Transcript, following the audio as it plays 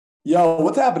Yo,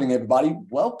 what's happening, everybody?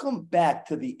 Welcome back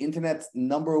to the internet's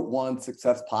number one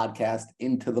success podcast,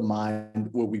 Into the Mind,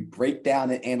 where we break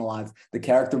down and analyze the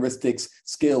characteristics,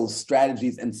 skills,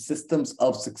 strategies, and systems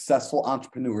of successful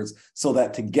entrepreneurs so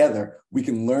that together we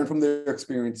can learn from their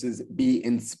experiences, be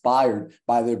inspired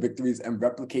by their victories, and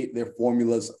replicate their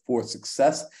formulas for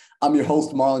success. I'm your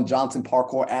host, Marlon Johnson,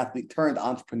 parkour athlete turned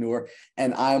entrepreneur,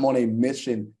 and I am on a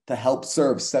mission to help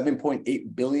serve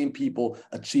 7.8 billion people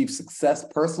achieve success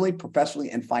personally,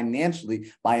 professionally, and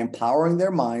financially by empowering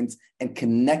their minds and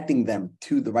connecting them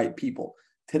to the right people.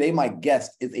 Today, my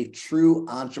guest is a true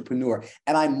entrepreneur.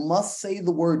 And I must say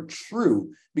the word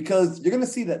true because you're going to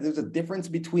see that there's a difference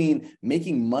between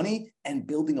making money and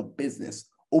building a business.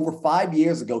 Over 5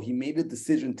 years ago, he made a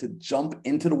decision to jump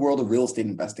into the world of real estate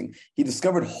investing. He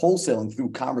discovered wholesaling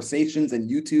through conversations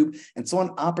and YouTube and saw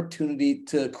an opportunity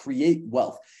to create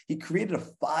wealth. He created a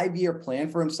 5-year plan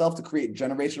for himself to create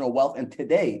generational wealth. And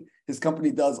today, his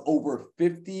company does over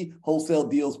 50 wholesale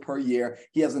deals per year.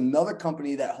 He has another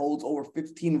company that holds over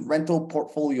 15 rental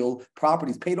portfolio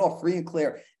properties paid off free and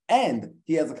clear. And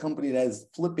he has a company that is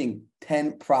flipping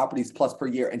 10 properties plus per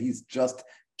year, and he's just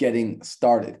getting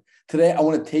started. Today, I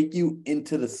want to take you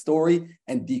into the story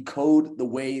and decode the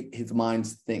way his mind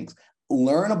thinks.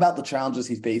 Learn about the challenges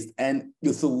he faced and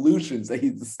the solutions that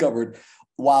he's discovered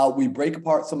while we break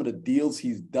apart some of the deals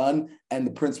he's done and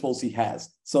the principles he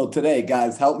has. So today,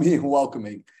 guys, help me in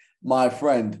welcoming my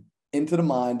friend into the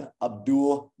mind,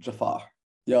 Abdul Ghaffar.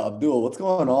 Yo, Abdul, what's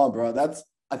going on, bro? That's,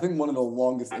 I think, one of the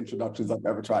longest introductions I've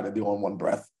ever tried to do on one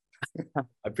breath. I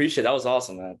appreciate that. Was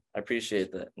awesome, man. I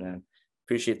appreciate that, man.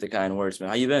 Appreciate the kind words, man.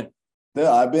 How you been?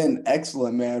 Yeah, I've been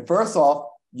excellent, man. First off,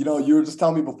 you were just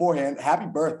telling me beforehand, happy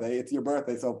birthday. It's your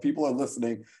birthday. So if people are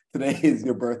listening, today is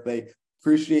your birthday.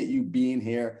 Appreciate you being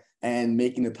here and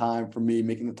making the time for me,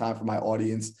 making the time for my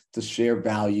audience to share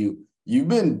value. You've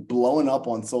been blowing up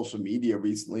on social media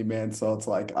recently, man. So it's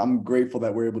like, I'm grateful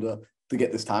that we're able to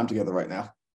get this time together right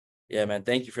now. Yeah, man.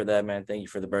 Thank you for that, man. Thank you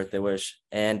for the birthday wish.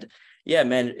 And yeah,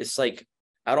 man, it's like,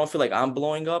 I don't feel like I'm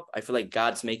blowing up. I feel like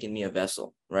God's making me a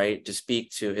vessel, right? To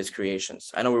speak to his creations.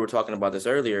 I know we were talking about this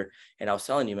earlier, and I was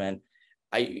telling you, man,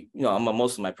 I'm a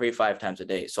Muslim. I pray 5 times a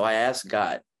day. So I ask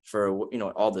God for,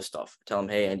 all this stuff. Tell him,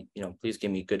 hey, please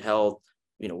give me good health,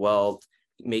 wealth,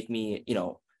 make me,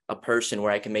 a person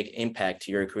where I can make impact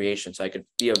to your creation. So I could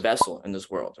be a vessel in this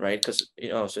world, right? Because,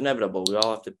 it's inevitable. We all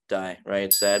have to die, right?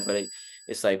 It's sad, but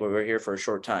it's like we're here for a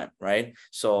short time, right?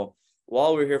 So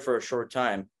while we're here for a short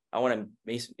time, I want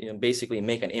to basically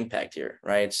make an impact here,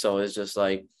 right? So it's just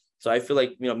like, so I feel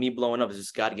like, me blowing up is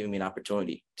just God giving me an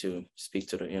opportunity to speak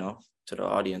to the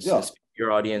audience, Yeah.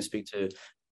 your audience, speak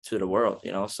to the world,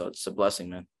 so it's a blessing,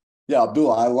 man. Yeah,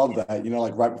 Abdullah, I love that.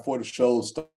 Like right before the show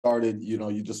started,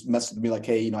 you just messaged me like,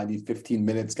 hey, I need 15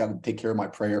 minutes, got to take care of my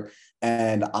prayer.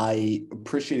 And I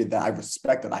appreciated that. I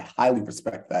respect it. I highly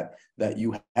respect that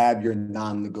you have your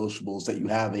non-negotiables, that you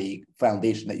have a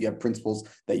foundation, that you have principles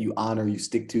that you honor, you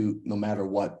stick to no matter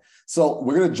what. So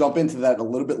we're going to jump into that a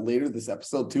little bit later this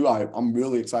episode too. I'm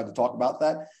really excited to talk about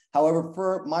that. However,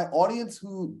 for my audience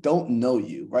who don't know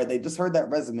you, right, they just heard that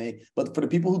resume, but for the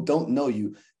people who don't know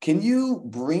you, can you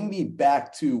bring me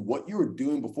back to what you were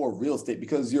doing before real estate?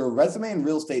 Because your resume in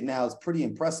real estate now is pretty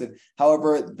impressive.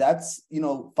 However, that's,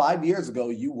 5 years ago,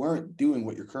 you weren't doing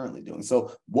what you're currently doing.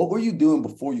 So what were you doing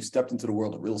before you stepped into the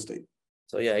world of real estate?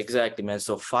 So yeah, exactly, man.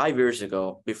 So 5 years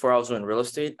ago, before I was doing real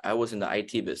estate, I was in the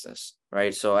IT business,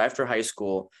 right? So after high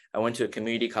school, I went to a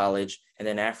community college. And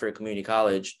then after a community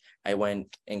college, I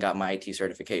went and got my IT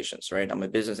certifications, right? I'm a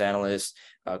business analyst,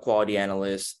 quality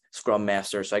analyst, scrum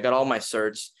master. So I got all my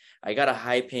certs. I got a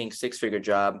high paying 6-figure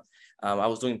job. I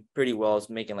was doing pretty well. I was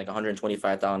making like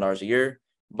 $125,000 a year,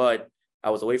 but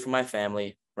I was away from my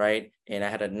family, right? And I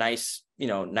had a nice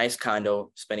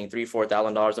condo, spending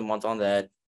 $3,000-4,000 a month on that.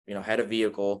 Had a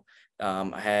vehicle.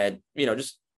 I had,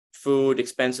 just food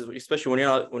expenses, especially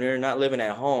when you're not living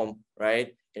at home, right?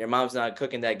 And your mom's not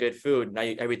cooking that good food. Now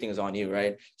everything is on you,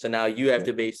 right? So now you have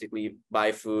to basically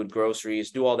buy food,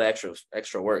 groceries, do all the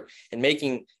extra work. And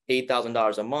making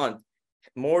 $8,000 a month,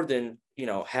 more than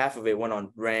half of it went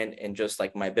on rent and just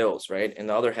like my bills, right? And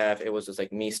the other half, it was just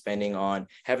like me spending on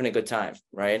having a good time,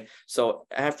 right? So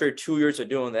after 2 years of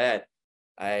doing that,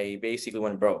 I basically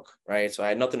went broke, right? So I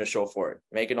had nothing to show for it,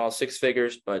 making all 6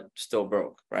 figures, but still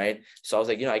broke, right? So I was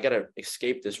like, I got to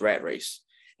escape this rat race.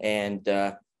 And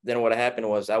then what happened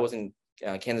was I was in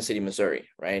Kansas City, Missouri,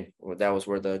 right? That was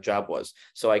where the job was.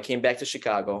 So I came back to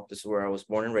Chicago. This is where I was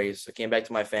born and raised. I came back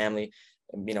to my family,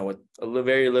 with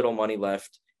very little money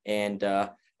left. And I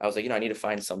was like, I need to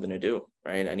find something to do,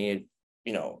 right? I need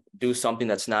to, do something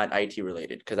that's not IT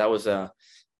related. Cause I was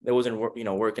that wasn't,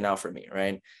 working out for me.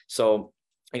 Right. So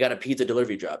I got a pizza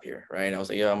delivery job here. Right. I was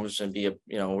like, yeah, I'm just going to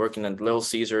be, working at Little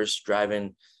Caesars,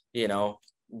 driving,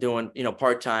 doing,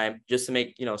 part-time just to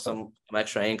make, some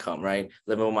extra income, right?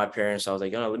 Living with my parents. I was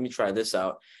like, let me try this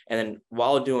out. And then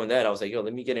while doing that, I was like,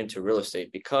 let me get into real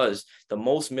estate, because the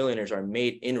most millionaires are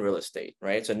made in real estate,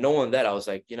 right? So knowing that, I was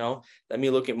like, let me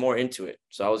look more into it.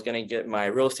 So I was going to get my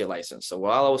real estate license. So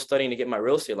while I was studying to get my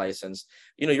real estate license,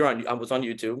 I was on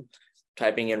YouTube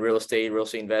typing in real estate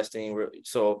investing.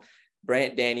 So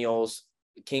Brant Daniels,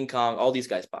 King Kong, all these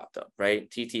guys popped up, right?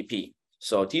 TTP.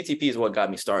 So TTP is what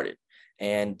got me started.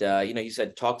 And, he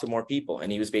said, talk to more people.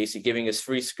 And he was basically giving us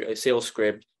free sales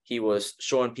script. He was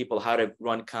showing people how to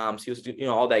run comms. He was,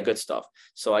 all that good stuff.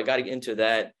 So I got into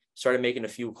that, started making a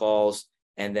few calls.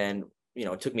 And then,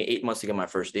 it took me 8 months to get my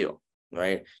first deal,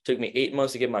 right? It took me 8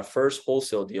 months to get my first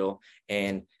wholesale deal.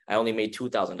 And I only made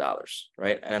 $2,000,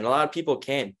 right? And a lot of people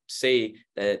can't say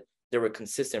that they were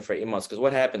consistent for 8 months, because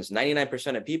what happens,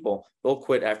 99% of people will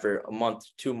quit after a month,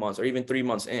 2 months, or even 3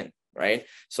 months in, right?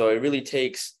 So it really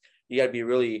takes, you got to be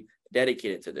really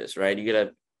dedicated to this, right?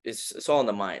 It's all in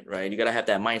the mind, right? You got to have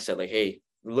that mindset, like, hey,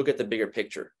 look at the bigger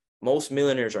picture. Most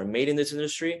millionaires are made in this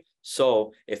industry.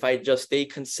 So if I just stay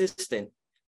consistent,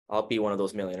 I'll be one of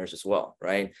those millionaires as well,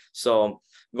 right? So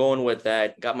going with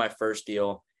that, got my first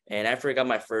deal. And after I got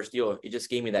my first deal, it just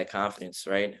gave me that confidence,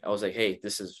 right? I was like, hey,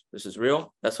 this is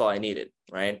real. That's all I needed,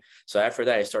 right? So after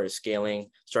that, I started scaling,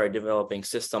 started developing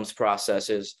systems,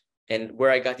 processes. And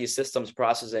where I got these systems,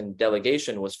 process, and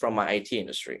delegation was from my IT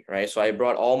industry, right? So I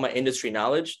brought all my industry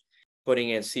knowledge, putting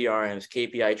in CRMs,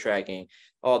 KPI tracking,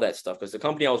 all that stuff, because the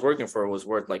company I was working for was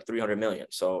worth like 300 million.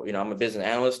 So, I'm a business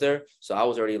analyst there. So I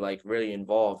was already like really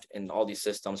involved in all these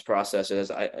systems,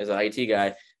 processes. As an IT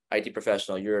guy, IT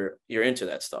professional, you're into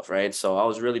that stuff, right? So I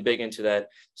was really big into that.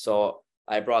 So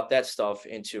I brought that stuff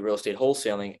into real estate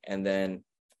wholesaling, and then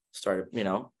started,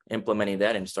 implementing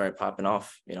that, and started popping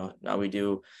off. Now we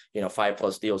do,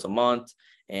 5+ deals a month.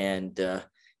 And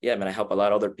yeah, man, I help a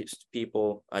lot of other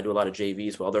people. I do a lot of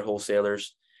JVs with other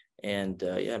wholesalers. And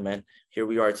yeah, man, here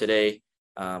we are today.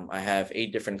 I have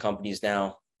 8 different companies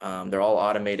now. They're all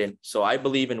automated. So I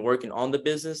believe in working on the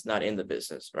business, not in the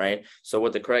business, right? So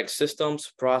with the correct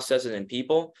systems, processes, and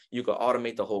people, you can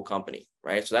automate the whole company,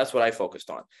 right? So that's what I focused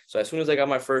on. So as soon as I got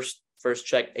my first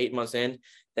check 8 months in,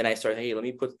 then I started, hey, let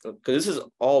me put, because this is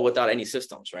all without any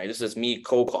systems, right? This is me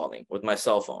cold calling with my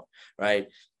cell phone, right?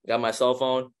 Got my cell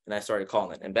phone and I started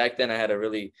calling. And back then I had a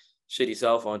really shitty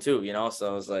cell phone too, So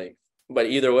I was like, but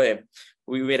either way,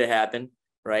 we made it happen,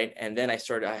 right? And then I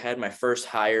had my first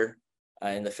hire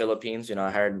in the Philippines. I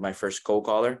hired my first cold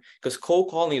caller, because cold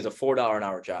calling is a $4 an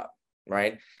hour job,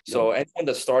 right? So anyone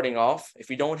that's starting off, if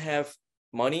you don't have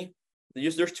money,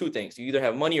 there's 2 things. You either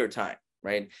have money or time,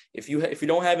 right? If you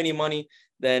don't have any money,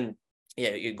 then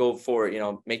yeah, you go for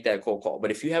it, make that cold call. But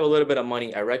if you have a little bit of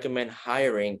money, I recommend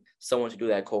hiring someone to do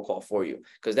that cold call for you,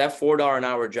 because that $4 an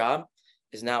hour job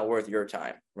is not worth your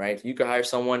time, right? You could hire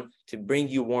someone to bring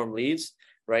you warm leads,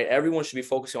 right? Everyone should be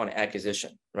focusing on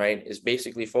acquisition, right? Is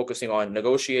basically focusing on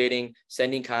negotiating,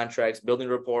 sending contracts, building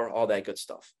rapport, all that good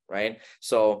stuff, right?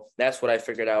 So that's what I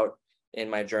figured out in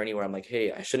my journey, where I'm like,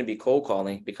 hey, I shouldn't be cold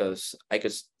calling, because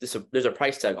there's a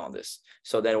price tag on this.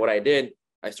 So then what I did,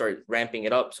 I started ramping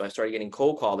it up. So I started getting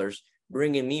cold callers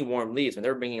bringing me warm leads, and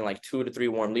they're bringing like 2 to 3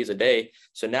 warm leads a day.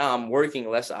 So now I'm working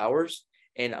less hours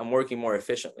and I'm working more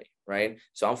efficiently, right?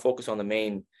 So I'm focused on the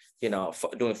main,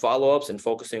 doing follow-ups and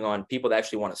focusing on people that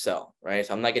actually want to sell, right?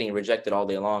 So I'm not getting rejected all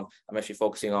day long. I'm actually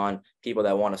focusing on people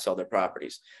that want to sell their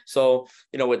properties. So,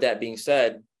 with that being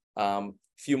said,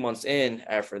 few months in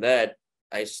after that,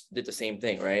 I did the same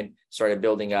thing, right? Started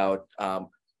building out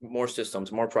more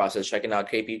systems, more process, checking out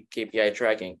KPI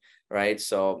tracking, right?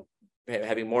 So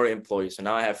having more employees. So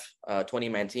now I have a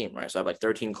 20-man team, right? So I have like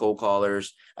 13 cold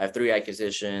callers. I have 3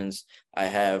 acquisitions. I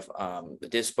have the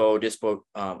dispo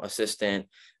assistant,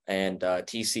 and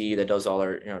TC that does all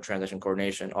our, transaction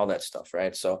coordination, all that stuff,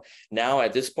 right? So now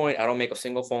at this point, I don't make a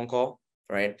single phone call,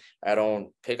 right? I don't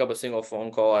pick up a single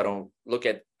phone call. I don't look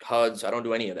at HUDs. I don't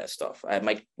do any of that stuff.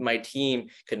 My team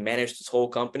can manage this whole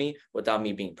company without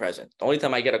me being present. The only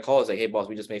time I get a call is like, hey boss,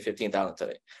 we just made 15,000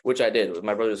 today, which I did.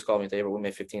 My brother just called me today, but we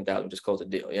made 15,000, just closed the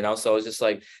deal, So it's just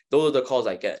like, those are the calls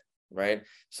I get, right?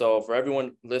 So for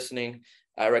everyone listening,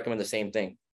 I recommend the same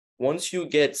thing. Once you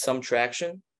get some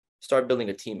traction, start building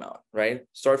a team out, right?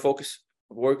 Start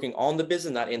working on the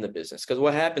business, not in the business. Because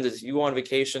what happens is you go on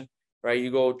vacation, right?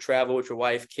 You go travel with your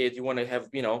wife, kids, you want to have,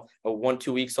 a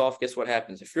 1-2 weeks off. Guess what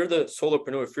happens? If you're the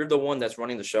solopreneur, if you're the one that's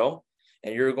running the show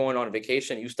and you're going on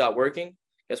vacation, you stop working,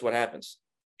 guess what happens?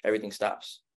 Everything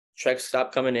stops. Checks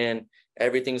stop coming in.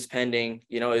 everything's pending,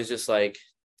 it's just like,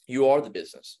 you are the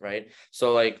business, right?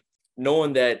 So like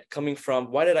knowing that, coming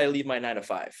from, why did I leave my 9 to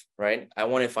 5, right? I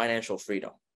wanted financial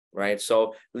freedom, right?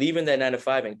 So leaving that 9 to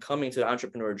 5 and coming to the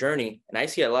entrepreneur journey, and I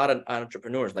see a lot of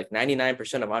entrepreneurs, like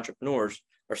 99% of entrepreneurs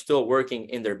are still working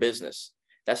in their business.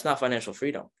 That's not financial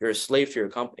freedom. You're a slave to your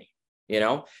company,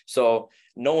 So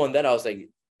knowing that, I was like,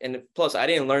 and plus I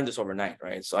didn't learn this overnight,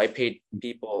 right? So I paid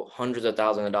people hundreds of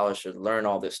thousands of dollars to learn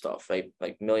all this stuff,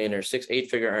 like millionaires, 6-8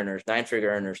 figure earners, 9-figure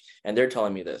earners. And they're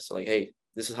telling me this, like, hey,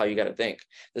 this is how you got to think.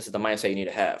 This is the mindset you need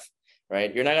to have,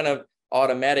 right? You're not going to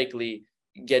automatically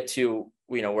get to,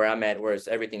 where I'm at, where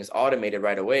everything is automated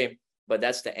right away, but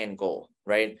that's the end goal,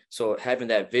 right? So having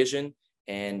that vision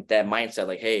and that mindset,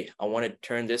 like, hey, I want to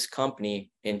turn this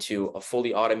company into a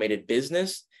fully automated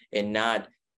business and not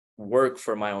work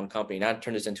for my own company, not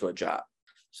turn this into a job.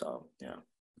 So, yeah.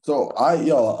 So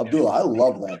Abdullah, I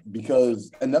love that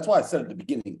because, and that's why I said at the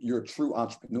beginning, you're a true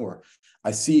entrepreneur.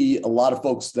 I see a lot of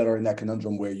folks that are in that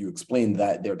conundrum where you explain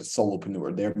that they're the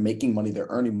solopreneur. They're making money, they're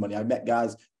earning money. I met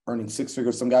guys earning 6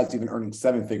 figures, some guys even earning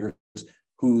 7 figures,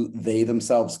 who they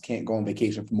themselves can't go on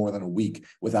vacation for more than a week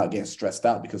without getting stressed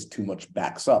out because too much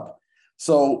backs up.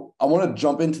 So I want to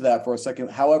jump into that for a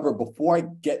second. However, before I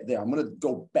get there, I'm going to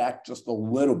go back just a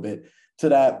little bit to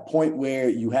that point where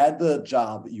you had the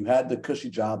job, you had the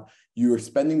cushy job, you were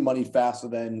spending money faster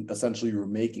than essentially you were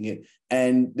making it.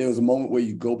 And there was a moment where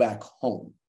you go back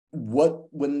home.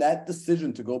 When that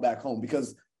decision to go back home,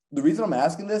 because the reason I'm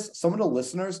asking this, some of the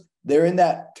listeners, they're in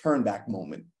that turn back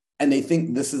moment and they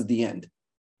think this is the end.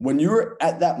 When you were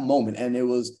at that moment and it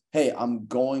was, hey, I'm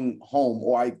going home,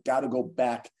 or I got to go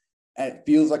back, and it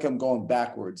feels like I'm going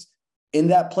backwards. In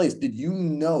that place, did you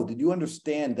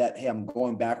understand that, hey, I'm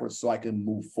going backwards so I can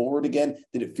move forward again?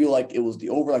 Did it feel like it was the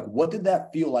over? Like, what did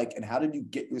that feel like? And how did you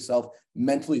get yourself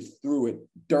mentally through it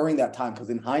during that time? Because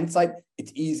in hindsight,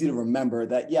 it's easy to remember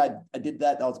that, yeah, I did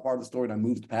that. That was part of the story and I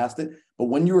moved past it. But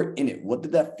when you were in it, what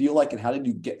did that feel like? And how did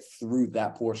you get through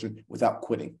that portion without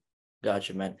quitting?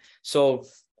 Gotcha, man. So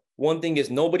one thing is,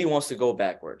 nobody wants to go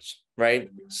backwards, right?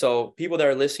 So people that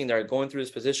are listening, that are going through this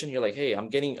position, you're like, hey,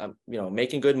 I'm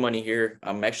making good money here.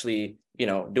 I'm actually,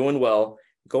 doing well.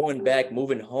 Going back,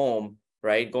 moving home,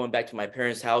 right? Going back to my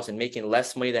parents' house and making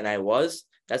less money than I was,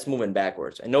 that's moving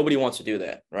backwards. And nobody wants to do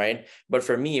that, right? But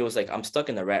for me, it was like, I'm stuck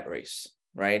in the rat race,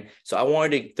 right? So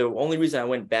the only reason I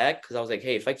went back, because I was like,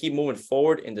 hey, if I keep moving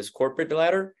forward in this corporate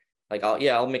ladder, like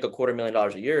I'll make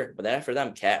 $250,000 a year, but then after that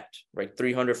I'm capped, right?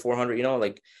 300, 400,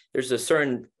 like there's a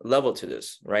certain level to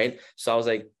this, right? So I was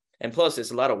like, and plus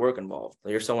it's a lot of work involved.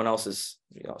 You're someone else's,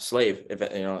 slave, if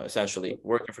essentially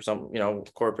working for some,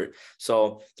 corporate.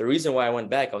 So the reason why I went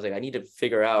back, I was like, I need to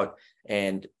figure out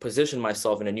and position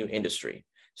myself in a new industry.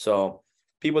 So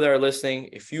people that are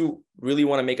listening, if you really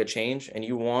want to make a change and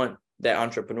you want that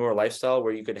entrepreneur lifestyle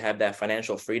where you could have that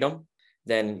financial freedom,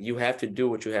 then you have to do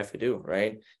what you have to do,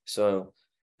 right? So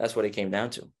that's what it came down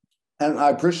to. And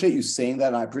I appreciate you saying that.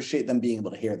 And I appreciate them being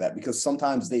able to hear that, because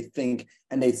sometimes they think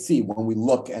and they see, when we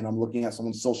look, and I'm looking at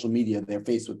someone's social media, their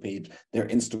Facebook page, their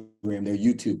Instagram, their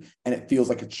YouTube, and it feels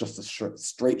like it's just a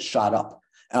straight shot up.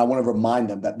 And I want to remind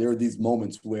them that there are these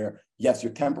moments where, yes,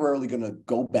 you're temporarily going to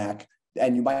go back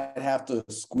and you might have to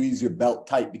squeeze your belt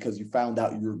tight because you found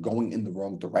out you're going in the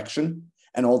wrong direction.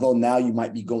 And although now you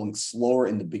might be going slower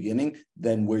in the beginning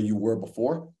than where you were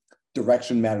before,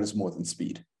 direction matters more than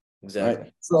speed. Exactly.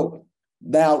 Right? So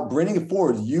now bringing it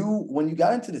forward, when you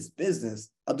got into this business,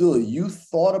 Abdullah, you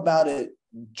thought about it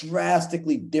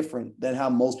drastically different than how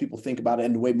most people think about it,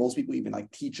 and the way most people even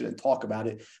like teach it and talk about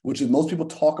it, which is most people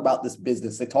talk about this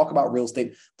business. They talk about real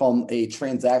estate from a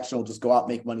transactional, just go out,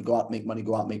 make money, go out, make money,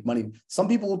 go out, make money. Some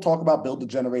people will talk about build the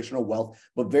generational wealth,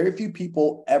 but very few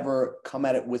people ever come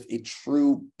at it with a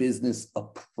true business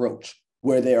approach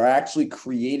where they are actually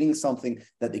creating something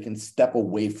that they can step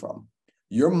away from.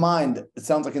 Your mind, it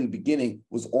sounds like in the beginning,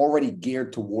 was already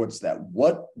geared towards that.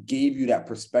 What gave you that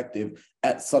perspective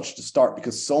at such the start?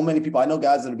 Because so many people, I know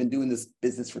guys that have been doing this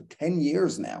business for 10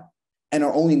 years now and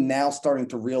are only now starting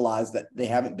to realize that they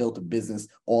haven't built a business.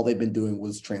 All they've been doing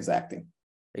was transacting.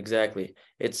 Exactly.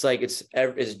 It's like,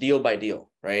 it's deal by deal,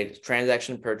 right? It's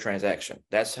transaction per transaction.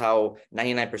 That's how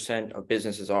 99% of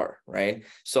businesses are, right?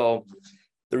 So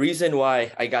the reason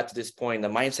why I got to this point, the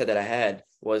mindset that I had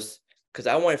was because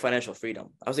I wanted financial freedom.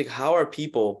 I was like, how are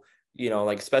people,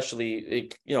 like, especially,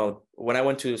 when I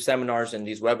went to seminars and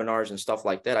these webinars and stuff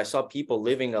like that, I saw people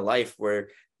living a life where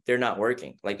they're not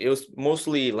working. Like, it was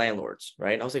mostly landlords,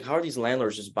 right? I was like, how are these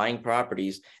landlords just buying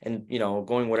properties and,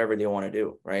 going whatever they want to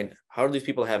do, right? How do these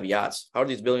people have yachts? How are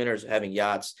these billionaires having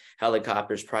yachts,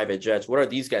 helicopters, private jets? What are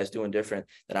these guys doing different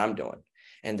than I'm doing?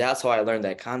 And that's how I learned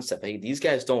that concept. Hey, these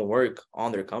guys don't work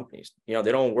on their companies. They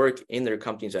don't work in their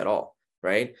companies at all,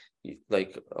 right?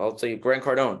 Like, I'll tell you, Grant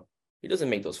Cardone, he doesn't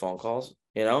make those phone calls,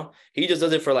 he just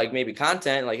does it for like maybe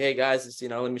content, like, hey guys, it's,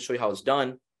 let me show you how it's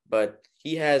done. But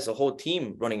he has a whole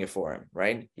team running it for him,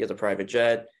 right? He has a private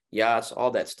jet, yachts,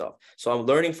 all that stuff. So I'm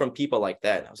learning from people like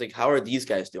that. I was like, how are these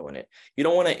guys doing it? You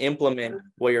don't want to implement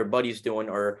what your buddy's doing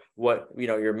or what,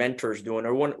 your mentor's doing,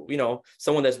 or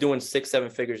someone that's doing 6-7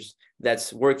 figures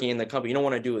that's working in the company. You don't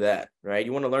want to do that, right?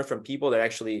 You want to learn from people that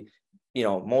actually,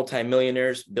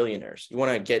 multimillionaires, billionaires. You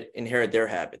want to inherit their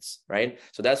habits, right?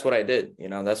 So that's what I did.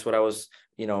 That's what I was,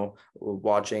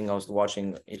 watching. I was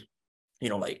watching,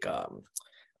 like,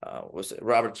 was it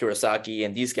Robert Kiyosaki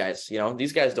and these guys,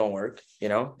 these guys don't work, they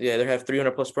have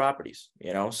 300 plus properties,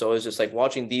 so it's just like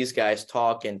watching these guys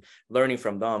talk and learning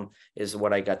from them is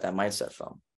what I got that mindset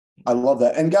from. I love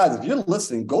that. And guys, if you're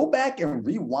listening, go back and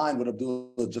rewind what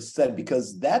Abdullah just said,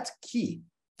 because that's key.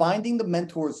 Finding the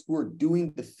mentors who are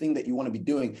doing the thing that you want to be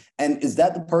doing. And is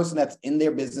that the person that's in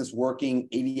their business working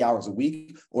 80 hours a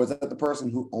week? Or is that the person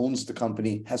who owns the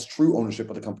company, has true ownership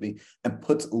of the company, and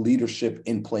puts leadership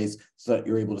in place so that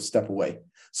you're able to step away?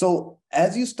 So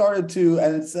as you started to,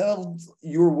 and instead of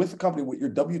you were with the company with your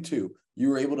W-2, you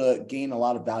were able to gain a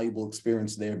lot of valuable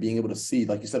experience there, being able to see,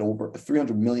 like you said, over a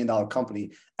 $300 million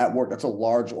company at work. That's a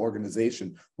large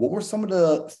organization. What were some of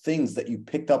the things that you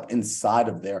picked up inside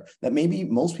of there that maybe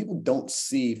most people don't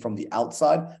see from the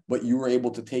outside, but you were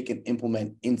able to take and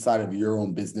implement inside of your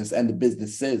own business and the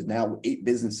businesses, now 8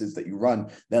 businesses that you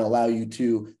run, that allow you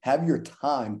to have your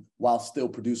time while still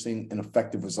producing an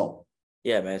effective result?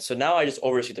 Yeah, man. So now I just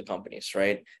oversee the companies,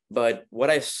 right? But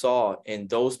what I saw in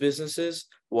those businesses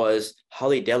was how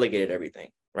they delegated everything,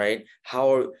 right?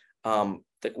 How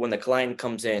when the client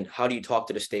comes in, how do you talk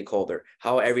to the stakeholder?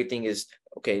 How everything is,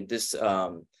 okay, this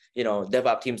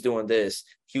DevOps team's doing this,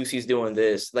 QC's doing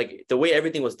this, like the way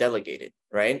everything was delegated,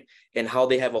 right? And how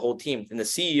they have a whole team. And the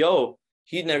CEO,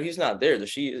 he's not there.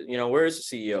 Where is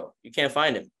the CEO? You can't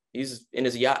find him. He's in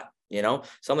his yacht. So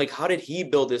I'm like, how did he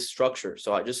build this structure?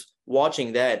 So I just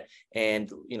watching that and,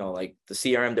 like the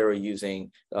CRM they were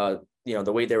using,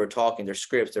 the way they were talking, their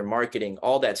scripts, their marketing,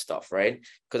 all that stuff, right?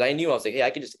 Because I was like, hey, I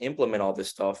could just implement all this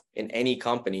stuff in any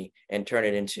company and turn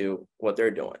it into what they're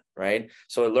doing, right?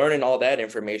 So learning all that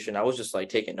information, I was just like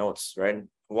taking notes, right?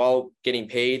 While getting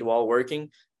paid, while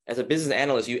working. As a business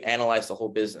analyst, you analyze the whole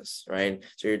business, right?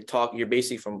 So you're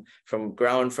basically from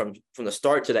the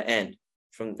start to the end.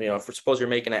 Suppose you're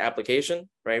making an application,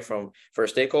 right, for a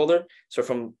stakeholder. So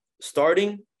from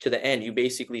starting to the end, you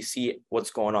basically see what's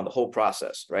going on, the whole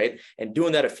process, right? And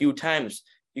doing that a few times,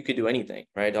 you could do anything,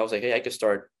 right? I was like, hey,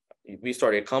 we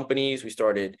started companies, we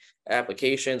started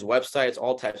applications, websites,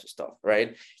 all types of stuff,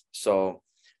 right? So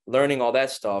learning all that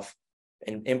stuff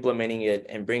and implementing it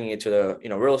and bringing it to the,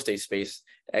 real estate space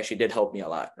actually did help me a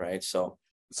lot, right? So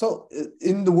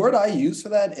in the word I use for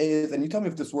that is, and you tell me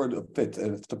if this word fits,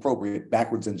 if it's appropriate,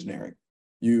 backwards engineering.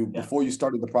 Before you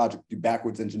started the project, you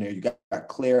backwards engineer, you got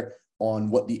clear on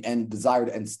what the desired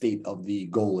end state of the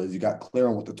goal is. You got clear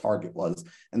on what the target was.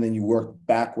 And then you work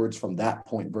backwards from that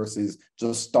point versus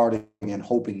just starting and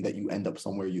hoping that you end up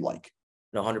somewhere you like.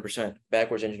 No, 100%.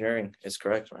 Backwards engineering is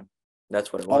correct, man.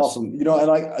 That's what it was. Awesome. And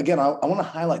I want to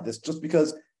highlight this just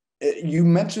because you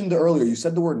mentioned earlier, you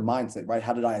said the word mindset, right?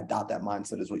 How did I adopt that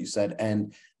mindset is what you said.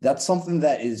 And that's something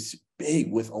that is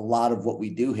big with a lot of what we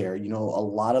do here. A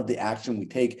lot of the action we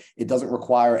take, it doesn't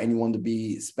require anyone to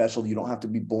be special. You don't have to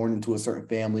be born into a certain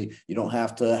family. You don't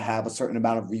have to have a certain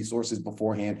amount of resources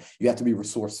beforehand. You have to be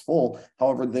resourceful.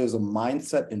 However, there's a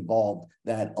mindset involved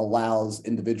that allows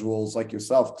individuals like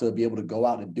yourself to be able to go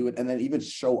out and do it, and then even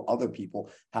show other people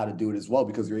how to do it as well,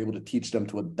 because you're able to teach them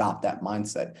to adopt that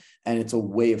mindset. And it's a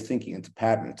way of thinking, it's a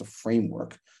pattern, it's a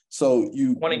framework. So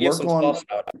you want to give some sauce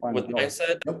out with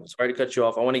mindset. Yep. Sorry to cut you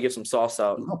off. I want to give some sauce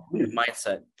out with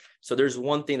mindset. So there's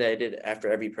one thing that I did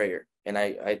after every prayer, and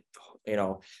I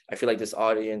feel like your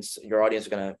audience is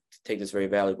gonna take this very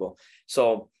valuable.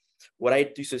 So what I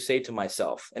used to say to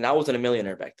myself, and I wasn't a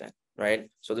millionaire back then, right?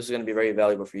 So this is gonna be very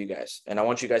valuable for you guys, and I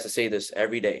want you guys to say this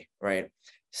every day, right?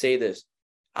 Say this: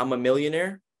 I'm a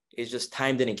millionaire. It's just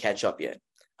time didn't catch up yet.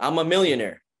 I'm a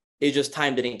millionaire. It's just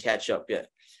time didn't catch up yet.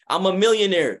 I'm a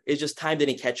millionaire. It's just time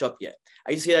didn't catch up yet.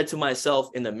 I used to say that to myself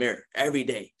in the mirror every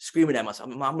day, screaming at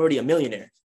myself, I'm already a millionaire,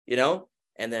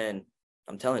 And then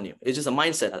I'm telling you, it's just a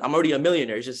mindset. I'm already a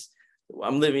millionaire. It's just,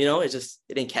 I'm living, it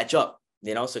didn't catch up,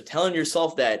 So telling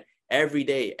yourself that every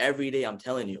day, I'm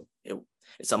telling you,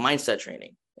 it's a mindset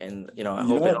training. And, I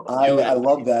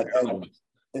love that.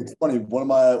 It's funny. One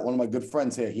of my good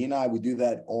friends here, he and I, we do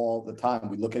that all the time.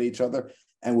 We look at each other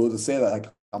and we'll just say that, like,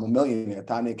 I'm a millionaire.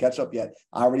 Time to catch up yet.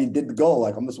 I already did the goal.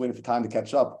 Like, I'm just waiting for time to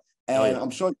catch up. Oh And yeah. I'm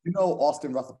sure you know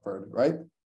Austin Rutherford, right?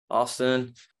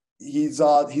 Austin. He's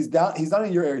down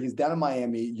in your area. He's down in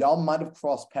Miami. Y'all might have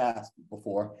crossed paths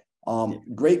before.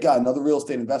 Great guy, another real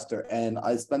estate investor. And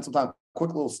I spent some time, quick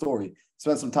little story,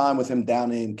 spent some time with him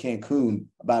down in Cancun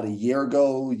about a year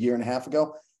ago, year and a half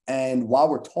ago. And while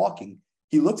we're talking,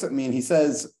 he looks at me and he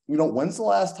says, when's the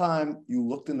last time you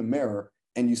looked in the mirror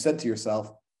and you said to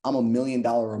yourself, I'm $1 million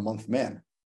a month man?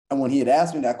 And when he had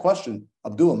asked me that question,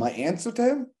 Abdullah, my answer to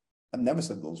him, I've never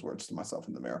said those words to myself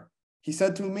in the mirror. He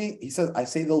said to me, I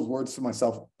say those words to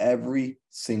myself every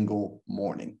single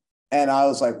morning. And I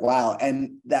was like, wow.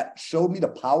 And that showed me the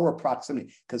power of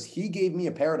proximity, because he gave me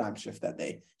a paradigm shift that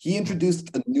day. He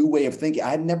introduced a new way of thinking. I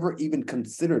had never even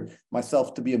considered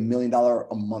myself to be $1 million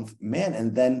a month man.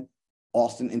 And then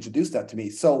Austin introduced that to me.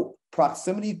 So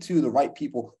proximity to the right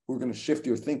people who are going to shift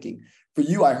your thinking. For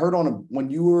you, I heard when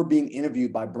you were being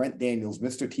interviewed by Brent Daniels,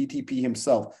 Mr. TTP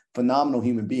himself, phenomenal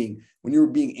human being. When you were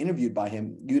being interviewed by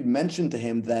him, you'd mentioned to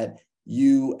him that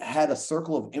you had a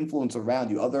circle of influence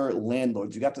around you, other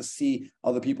landlords. You got to see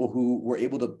other people who were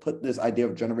able to put this idea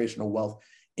of generational wealth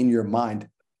in your mind.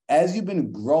 As you've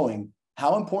been growing,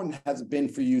 how important has it been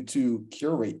for you to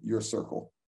curate your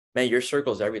circle? Man, your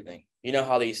circle is everything. You know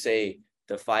how they say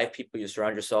the 5 people you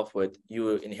surround yourself with, you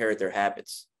inherit their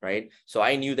habits, right? So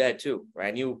I knew that too, right?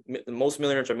 I knew most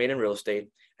millionaires are made in real estate.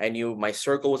 I knew my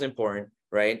circle was important,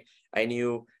 right? I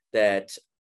knew that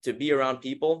to be around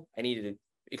people, I needed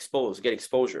to get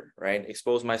exposure, right?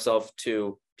 Expose myself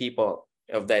to people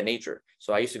of that nature.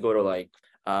 So I used to go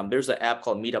to there's an app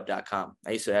called meetup.com.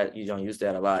 I used to use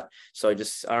that a lot. So I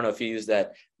don't know if you use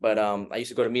that, but I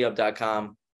used to go to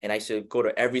meetup.com and I used to go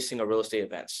to every single real estate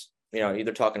events.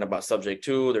 Either talking about subject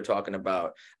to, they're talking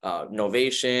about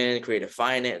innovation, creative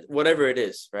finance, whatever it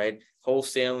is, right?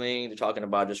 Wholesaling, they're talking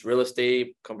about just real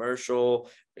estate, commercial,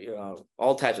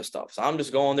 all types of stuff. So I'm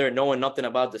just going there knowing nothing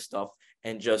about this stuff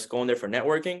and just going there for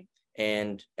networking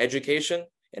and education,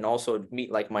 and also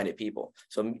meet like-minded people.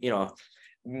 So,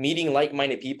 meeting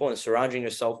like-minded people and surrounding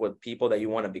yourself with people that you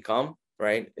want to become,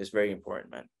 right, is very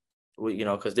important, man.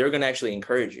 Because they're going to actually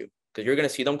encourage you. Because you're going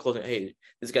to see them closing. Hey,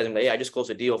 this guy's going to be, hey, I just closed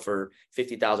a deal for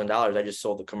 $50,000. I just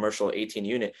sold the commercial 18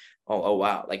 unit. Oh,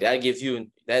 wow. Like that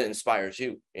inspires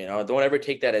you. Don't ever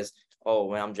take that as,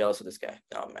 oh, man, I'm jealous of this guy.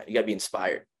 No, man, you got to be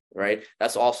inspired, right?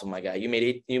 That's awesome, my guy. You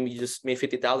just made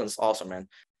 50,000. It's awesome, man.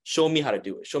 Show me how to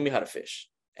do it. Show me how to fish.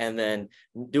 And then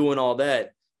doing all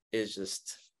that is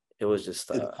just, it was just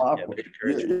it's powerful.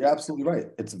 Yeah, you're absolutely right.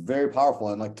 It's very powerful.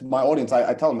 And like to my audience,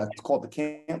 I tell them that's called the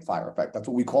campfire effect. That's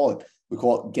what we call it. We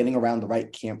call it getting around the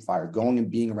right campfire, going and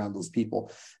being around those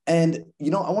people. And,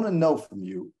 I want to know from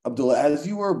you, Abdullah, as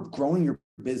you are growing your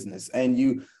business and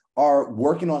you are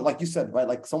working on, like you said, right?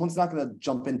 Like someone's not going to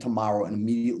jump in tomorrow and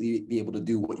immediately be able to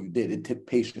do what you did. It took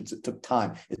patience. It took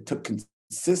time. It took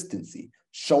consistency,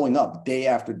 showing up day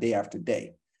after day after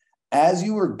day. As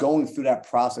you were going through that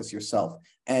process yourself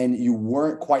and you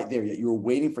weren't quite there yet, you were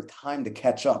waiting for time to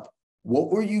catch up.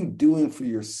 What were you doing for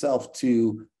yourself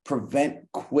to prevent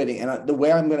quitting? And the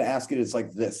way I'm going to ask it is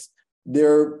like this.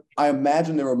 I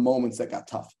imagine there were moments that got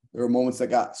tough. There were moments that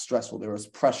got stressful. There was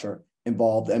pressure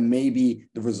involved, and maybe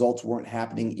the results weren't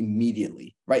happening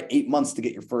immediately, right? 8 months to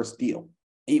get your first deal,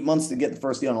 8 months to get the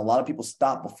first deal. And a lot of people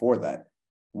stop before that.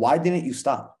 Why didn't you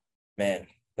stop? Man,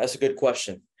 that's a good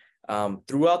question.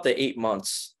 Throughout the 8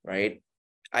 months, right,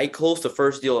 I closed the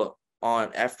first deal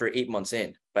after 8 months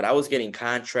in, but I was getting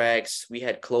contracts. We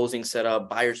had closing set up,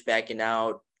 buyers backing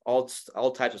out, all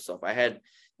types of stuff. I had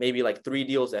maybe like 3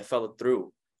 deals that fell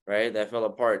through, right? That fell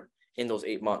apart in those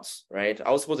 8 months, right?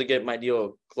 I was supposed to get my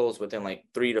deal closed within like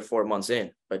 3 to 4 months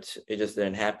in, but it just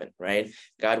didn't happen, right?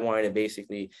 God wanted to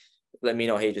basically let me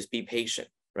know, hey, just be patient,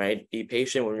 right? Be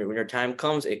patient. When your time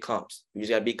comes, it comes. You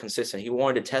just got to be consistent. He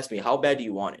wanted to test me. How bad do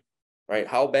you want it? Right?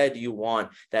 How bad do you want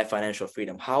that financial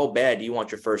freedom? How bad do you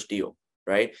want your first deal?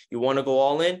 Right? You want to go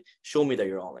all in? Show me that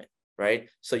you're all in. Right?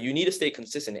 So you need to stay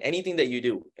consistent in anything that you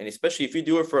do. And especially if you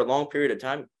do it for a long period of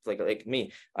time, like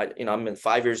me, I'm in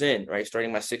 5 years in, right?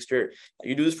 Starting my 6th year.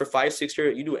 You do this for 5-6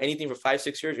 years, you do anything for 5-6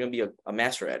 years, you're going to be a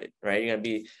master at it, right? You're going to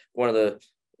be one of the,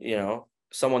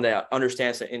 someone that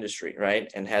understands the industry,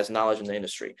 right? And has knowledge in the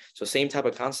industry. So same type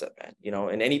of concept, man,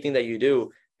 and anything that you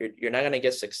do, you're not going to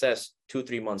get success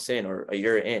 2-3 months in or a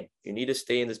year in. You need to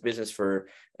stay in this business for,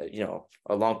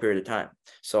 a long period of time.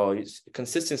 So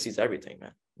consistency is everything,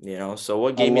 man. So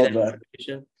what gave me that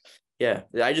motivation? Yeah,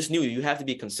 I just knew you have to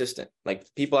be consistent. Like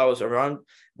people I was around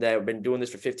that have been doing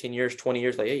this for 15 years, 20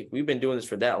 years, like, hey, we've been doing this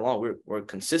for that long. We're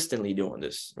consistently doing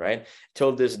this, right?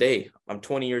 Till this day, I'm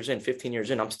 20 years in, 15 years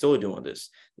in, I'm still doing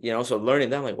this, so learning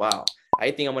that, I'm like, wow,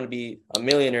 I think I'm going to be a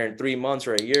millionaire in 3 months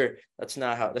or a year. That's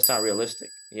not realistic.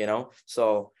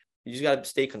 So you just got to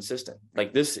stay consistent.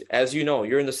 Like this, as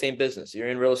you're in the same business, you're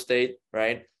in real estate,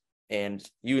 right? And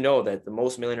you know that the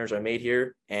most millionaires are made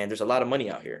here, and there's a lot of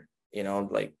money out here,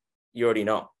 like, you already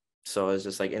know. So it's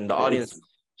just like, and the audience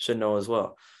should know as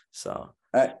well. So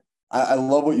I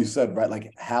love what you said, right?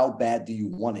 Like, how bad do you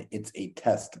want it? It's a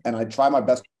test. And I try my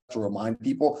best to remind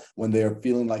people when they're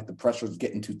feeling like the pressure is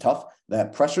getting too tough,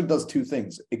 that pressure does two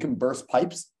things. It can burst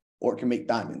pipes or it can make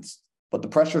diamonds, but the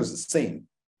pressure is the same.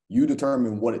 You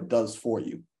determine what it does for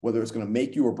you, whether it's going to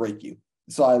make you or break you.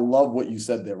 So I love what you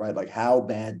said there, right? Like, how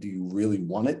bad do you really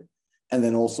want it? And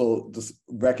then also just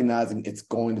recognizing it's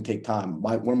going to take time.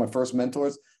 One of my first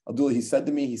mentors, Abdullah, he said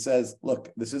to me, he says, look,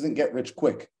 this isn't get rich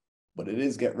quick, but it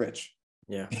is get rich.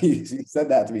 Yeah. He said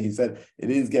that to me. He said, it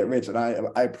is get rich. And I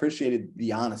appreciated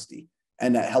the honesty,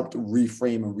 and that helped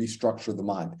reframe and restructure the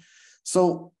mind.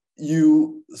 So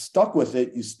you stuck with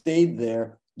it. You stayed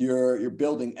there. You're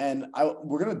building. And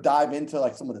we're going to dive into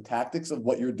like some of the tactics of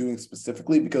what you're doing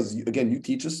specifically, because you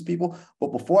teach this to people.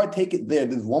 But before I take it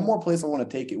there's one more place I want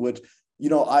to take it, which,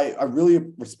 I really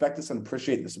respect this and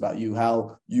appreciate this about you,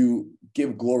 how you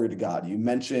give glory to God. You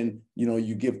mentioned,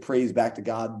 you give praise back to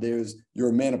God. You're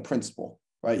a man of principle,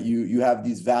 right? You have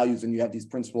these values and you have these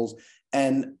principles.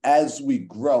 And as we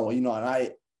grow, and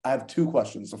I have two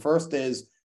questions. The first is,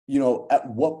 at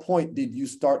what point did you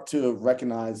start to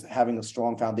recognize having a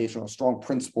strong foundation or strong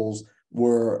principles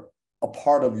were a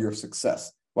part of your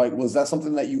success? Right? Was that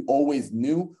something that you always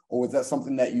knew, or was that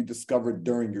something that you discovered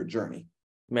during your journey?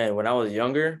 Man, when I was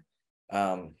younger,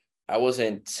 I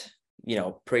wasn't,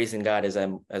 praising God as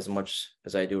much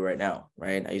as I do right now,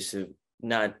 right? I used to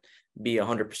not be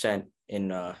 100% in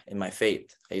my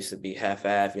faith. I used to be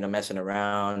half-assed, messing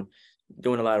around,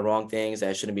 doing a lot of wrong things that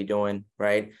I shouldn't be doing,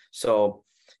 right? So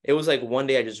it was like one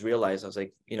day I just realized, I was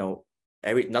like,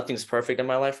 nothing's perfect in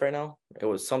my life right now.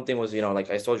 Something was,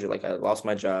 like I told you, like I lost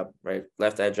my job, right?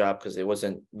 Left that job because it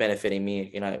wasn't benefiting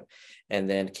me, and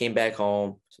then came back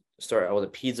home. I was a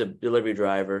pizza delivery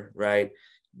driver, right?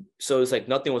 So it's like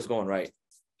nothing was going right.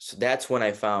 So that's when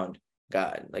I found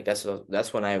God. Like that's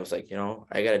when I was like,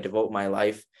 I got to devote my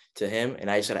life to him, and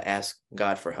I just got to ask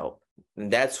God for help.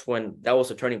 And that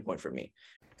was a turning point for me.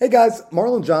 Hey guys,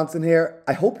 Marlon Johnson here.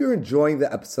 I hope you're enjoying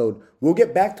the episode. We'll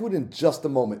get back to it in just a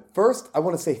moment. First, I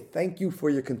want to say thank you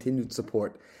for your continued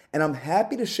support. And I'm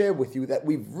happy to share with you that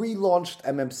we've relaunched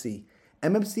MMC.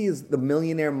 MMC is the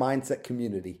Millionaire Mindset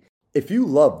Community. If you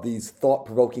love these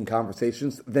thought-provoking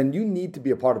conversations, then you need to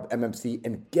be a part of MMC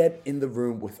and get in the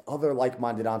room with other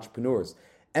like-minded entrepreneurs.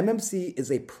 MMC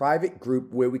is a private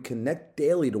group where we connect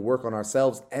daily to work on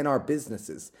ourselves and our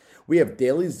businesses. We have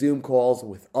daily Zoom calls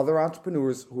with other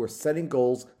entrepreneurs who are setting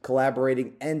goals,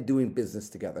 collaborating, and doing business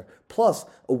together. Plus,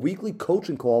 a weekly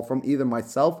coaching call from either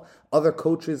myself, other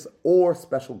coaches, or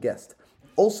special guests.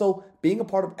 Also, being a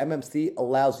part of MMC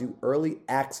allows you early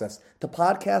access to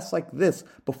podcasts like this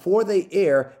before they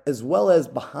air, as well as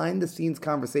behind-the-scenes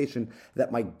conversation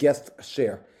that my guests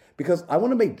share. Because I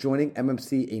want to make joining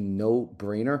MMC a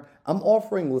no-brainer, I'm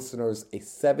offering listeners a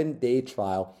 7-day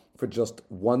trial for just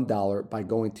 $1 by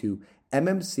going to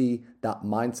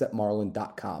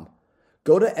mmc.mindsetmarlin.com.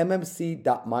 Go to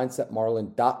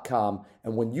mmc.mindsetmarlin.com,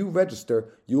 and when you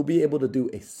register, you'll be able to do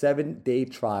a 7-day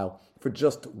trial for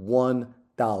just $1.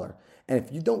 And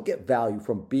if you don't get value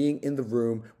from being in the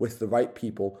room with the right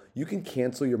people, you can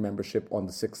cancel your membership on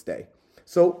the 6th day.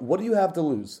 So what do you have to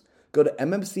lose? Go to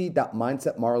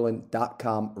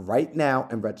mmc.mindsetmarlin.com right now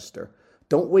and register.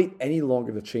 Don't wait any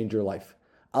longer to change your life.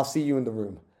 I'll see you in the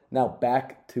room. Now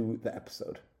back to the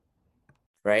episode.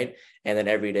 Right? And then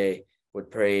every day would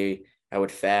pray, I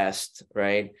would fast,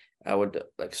 right? I would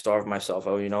like starve myself,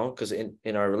 because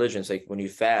in our religions, like when you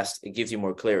fast, it gives you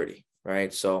more clarity,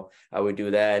 right? So I would do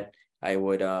that. I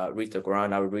would read the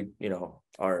Quran. I would read,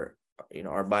 our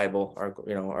Bible,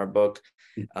 our book.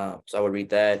 So I would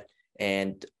read that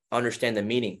and understand the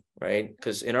meaning, right?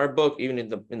 Because in our book, even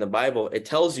in the Bible, it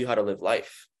tells you how to live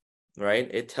life, right?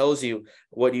 It tells you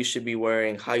what you should be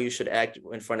wearing, how you should act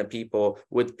in front of people,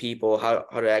 with people, how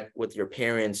to act with your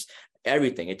parents,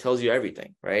 everything. It tells you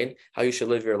everything, right? How you should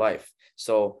live your life.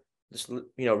 So just,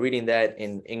 reading that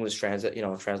in English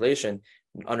translation,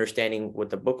 understanding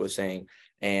what the book was saying,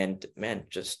 and man,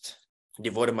 just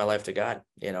devoted my life to God,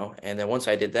 and then once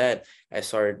I did that, I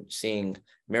started seeing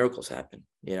miracles happen,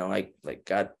 like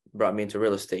God brought me into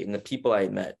real estate, and the people I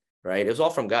met, right? It was all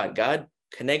from God. God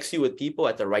connects you with people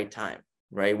at the right time,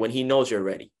 right? When he knows you're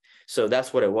ready. So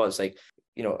that's what it was. Like,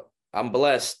 I'm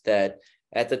blessed that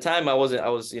at the time I was,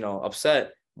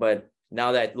 upset, but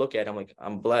now that I look at it, I'm like,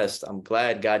 I'm blessed. I'm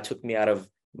glad God took me out of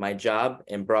my job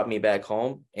and brought me back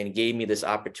home and gave me this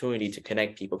opportunity to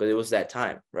connect people, because it was that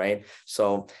time, right?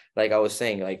 So like I was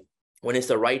saying, like when it's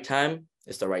the right time,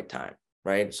 it's the right time,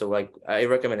 right? So like I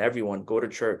recommend everyone go to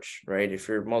church, right? If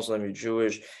you're Muslim, you're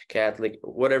Jewish, Catholic,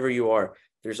 whatever you are,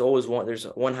 there's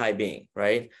one high being,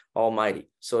 right? Almighty.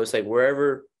 So it's like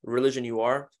wherever religion you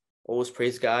are, always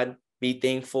praise God, be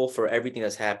thankful for everything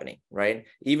that's happening, right?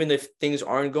 Even if things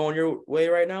aren't going your way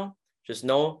right now, just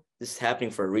know this is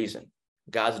happening for a reason.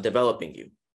 God's developing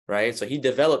you, right? So he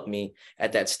developed me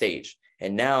at that stage.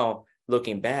 And now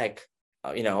looking back,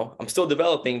 I'm still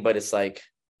developing, but it's like,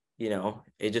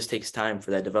 it just takes time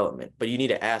for that development. But you need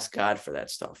to ask God for that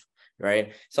stuff,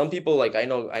 right? Some people, like I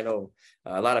know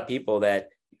a lot of people that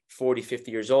 40,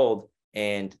 50 years old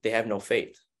and they have no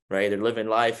faith, right? They're living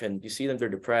life and you see them, they're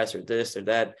depressed or this or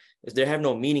that. They have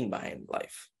no meaning behind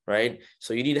life, right?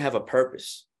 So you need to have a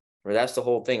purpose, right? That's the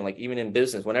whole thing. Like even in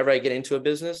business, whenever I get into a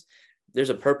business, there's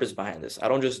a purpose behind this. I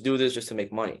don't just do this just to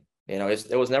make money.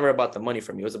 It was never about the money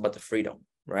for me. It was about the freedom,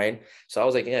 right? So I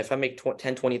was like, yeah, if I make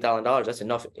 $10,000, $20,000, that's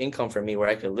enough income for me where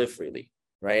I can live freely,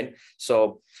 right?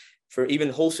 So for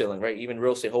even wholesaling, right? Even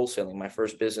real estate wholesaling, my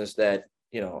first business that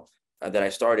I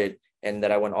started and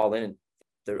that I went all in.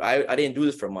 I didn't do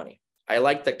this for money. I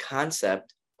like the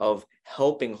concept of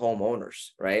helping homeowners,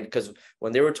 right? Because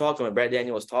when they were talking, when Brad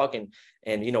Daniel was talking,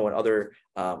 and when other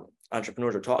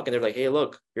entrepreneurs were talking, they're like, hey,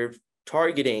 look, you're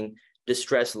targeting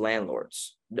distressed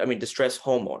distressed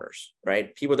homeowners,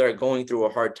 right? People that are going through a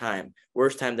hard time,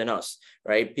 worse time than us,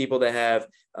 right? People that have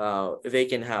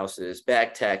vacant houses,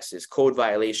 back taxes, code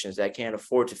violations that can't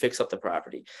afford to fix up the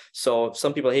property. So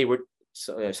some people,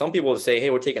 some people say,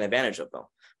 hey, we're taking advantage of them,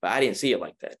 but I didn't see it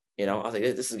like that. I was like,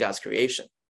 this is God's creation.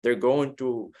 They're going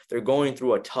through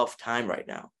a tough time right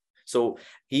now. So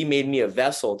he made me a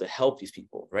vessel to help these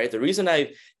people, right? The reason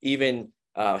I even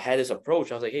had this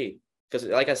approach, I was like, hey, because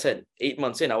like I said, 8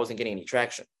 months in, I wasn't getting any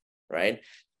traction, right?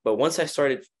 But once I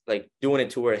started like doing it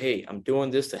to where, hey, I'm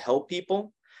doing this to help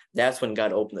people, that's when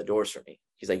God opened the doors for me.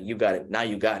 He's like, you got it. Now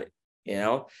you got it.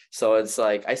 So it's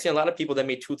like I see a lot of people that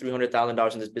made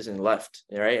 $200,000-$300,000 in this business and left,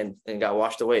 right, and got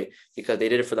washed away because they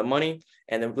did it for the money.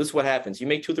 And then this is what happens: you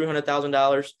make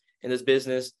 $200,000-$300,000 in this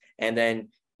business, and then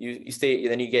you stay,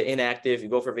 then you get inactive, you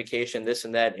go for vacation, this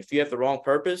and that. If you have the wrong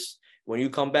purpose, when you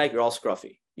come back, you're all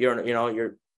scruffy. You don't know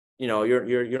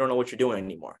what you're doing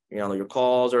anymore. Your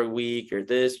calls are weak. You're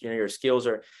this. Your skills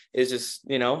are. It's just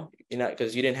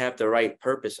because you didn't have the right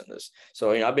purpose in this.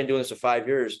 So I've been doing this for 5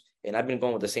 years. And I've been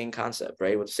going with the same concept,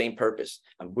 right? With the same purpose.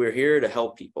 We're here to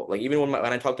help people. Like even when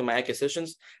I talk to my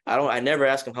acquisitions, I never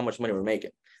ask them how much money we're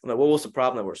making. I'm like, what was the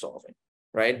problem that we're solving,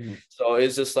 right? Mm-hmm. So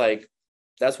it's just like,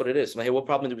 that's what it is. I'm like, hey, what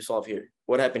problem did we solve here?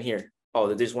 What happened here? Oh,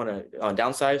 they just want to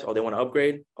downsize. Oh, they want to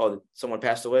upgrade. Oh, someone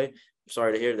passed away. I'm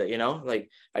sorry to hear that.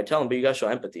 Like I tell them, but you got to show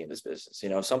empathy in this business.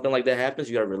 If something like that happens,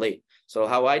 you got to relate. So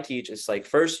how I teach is like,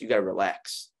 first, you got to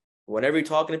relax. Whenever you're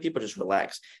talking to people, just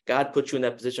relax. God put you in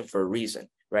that position for a reason.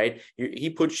 Right? He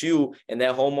puts you and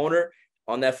that homeowner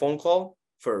on that phone call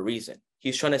for a reason.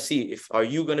 He's trying to see are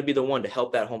you going to be the one to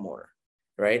help that homeowner,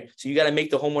 right? So you got to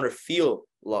make the homeowner feel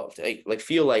loved, like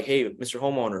feel like, hey, Mr.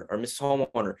 Homeowner or Mrs.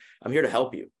 Homeowner, I'm here to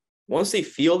help you. Once they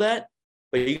feel that,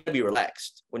 but you got to be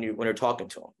relaxed when you're talking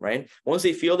to them, right? Once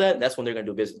they feel that, that's when they're going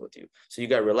to do business with you. So you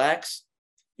got to relax,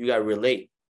 you got to relate.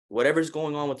 Whatever's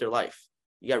going on with their life,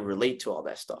 you got to relate to all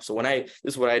that stuff. So this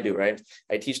is what I do, right?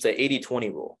 I teach the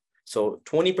 80-20 rule. So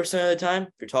 20% of the time,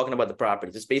 you're talking about the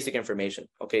property, just basic information.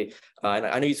 Okay. And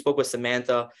I know you spoke with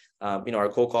Samantha, our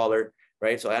co-caller,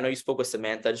 right? So I know you spoke with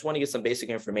Samantha. I just want to get some basic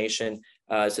information.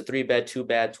 It's a 3-bed,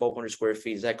 2-bath, 1,200 square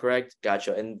feet. Is that correct?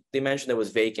 Gotcha. And they mentioned it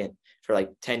was vacant for like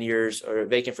 10 years or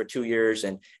vacant for 2 years.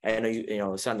 And I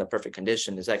know it's not in the perfect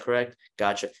condition. Is that correct?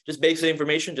 Gotcha. Just basic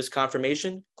information, just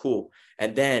confirmation. Cool.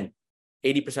 And then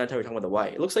 80% of the time, you're talking about the why.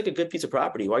 It looks like a good piece of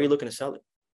property. Why are you looking to sell it?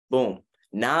 Boom.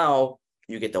 Now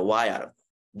you get the why out of them.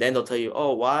 Then they'll tell you,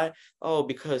 oh, why? Oh,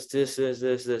 because this, and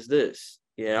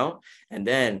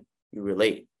then you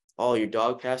relate. Oh, your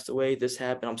dog passed away. This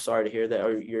happened. I'm sorry to hear that.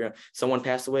 Or someone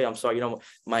passed away. I'm sorry.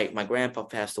 My grandpa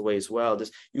passed away as well.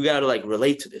 You got to like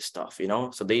relate to this stuff,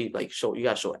 So they like you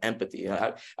got to show empathy.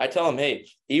 I tell them, hey,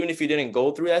 even if you didn't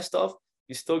go through that stuff,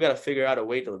 you still got to figure out a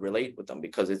way to relate with them,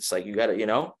 because it's like, you got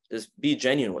to, just be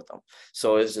genuine with them.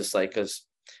 So it's just like, because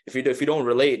if you don't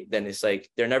relate, then it's like,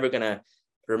 they're never going to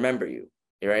remember you,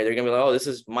 right? They're gonna be like, oh, this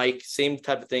is Mike, same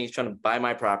type of thing. He's trying to buy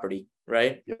my property,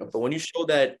 right? Yeah. But when you show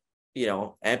that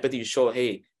empathy to show,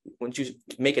 hey, once you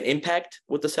make an impact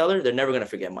with the seller, they're never going to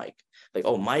forget Mike. Like,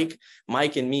 oh, Mike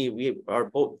and me, we are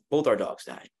both our dogs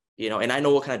died, and I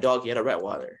know what kind of dog he had, a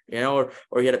Rottweiler,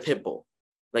 or he had a pit bull.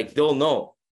 Like, they'll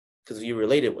know because you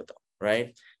related with them,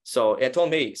 right? So I told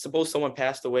him, hey, suppose someone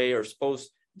passed away, or suppose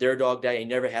their dog died and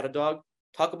you never had a dog.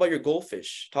 Talk about your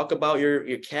goldfish, talk about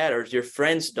your cat or your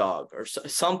friend's dog or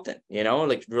something,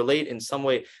 like relate in some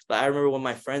way. Like, I remember when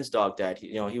my friend's dog died,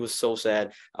 he was so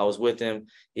sad. I was with him.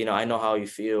 I know how you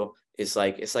feel. It's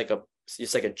like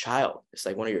a child. It's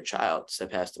like one of your childs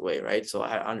that passed away, right? So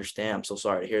I understand. I'm so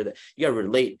sorry to hear that. You got to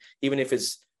relate, even if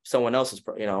it's someone else's,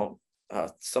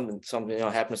 something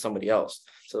happened to somebody else.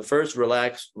 So first,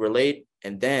 relax, relate,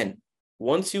 and then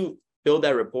once you build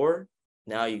that rapport,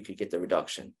 now you could get the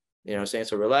reduction. You know what I'm saying?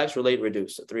 So relax, relate,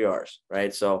 reduce, the 3 R's,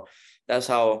 right? So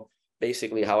that's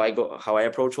basically how I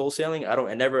approach wholesaling.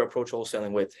 I never approach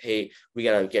wholesaling with, hey, we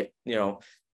got to get,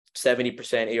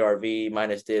 70% ARV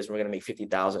minus this, we're going to make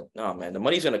 50,000. No, man, the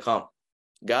money's going to come.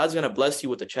 God's going to bless you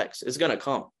with the checks. It's going to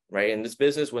come, right? In this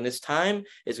business, when it's time,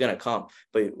 it's going to come.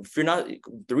 But if you're not,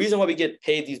 the reason why we get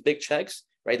paid these big checks,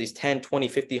 right? These 10, 20,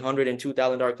 50, 100, and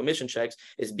 $2,000 commission checks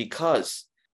is because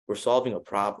we're solving a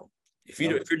problem. If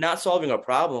you're not solving a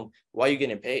problem, why are you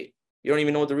getting paid? You don't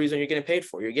even know what the reason you're getting paid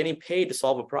for. You're getting paid to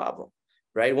solve a problem,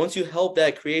 right? Once you help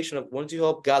once you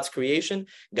help God's creation,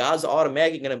 God's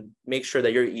automatically going to make sure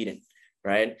that you're eating,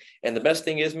 right? And the best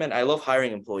thing is, man, I love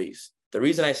hiring employees. The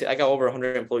reason I say I got over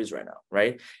 100 employees right now,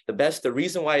 right? The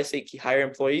reason why I say hire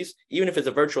employees, even if it's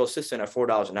a virtual assistant at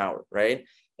 $4 an hour, right?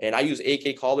 And I use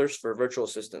AK callers for virtual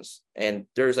assistants. And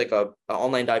there's like a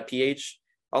online.ph,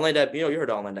 you heard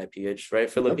of online.ph, right?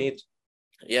 Philippines.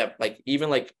 Yeah, like even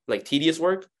like tedious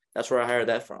work, that's where I hired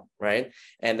that from, right?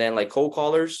 And then like cold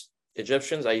callers,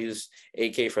 Egyptians, I use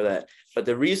AK for that. But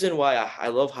the reason why I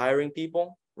love hiring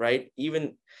people, right?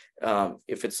 Even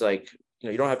if it's like,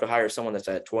 you don't have to hire someone that's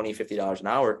at $20, $50 an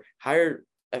hour, hire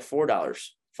at $4,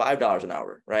 $5 an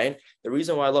hour, right? The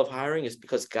reason why I love hiring is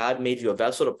because God made you a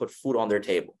vessel to put food on their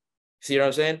table. See what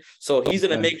I'm saying? So he's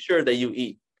going to make sure that you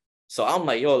eat. So I'm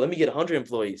like, let me get 100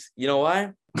 employees. You know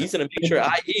why? He's going to make sure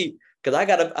I eat. Because I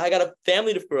got a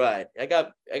family to provide. I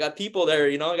got people there,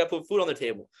 I got to put food on the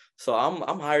table. So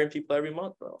I'm hiring people every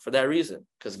month, bro, for that reason.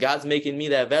 Because God's making me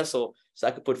that vessel so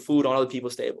I could put food on other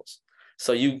people's tables.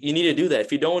 So you need to do that.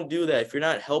 If you don't do that, if you're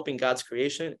not helping God's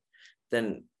creation,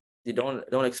 then you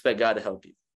don't expect God to help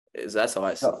you. That's how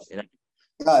I see it.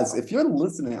 Guys, if you're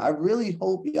listening, I really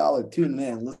hope y'all are tuning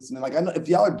in, listening. Like, I know if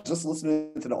y'all are just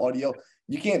listening to the audio,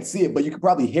 you can't see it, but you can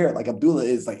probably hear it. Like, Abdullah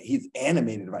is like, he's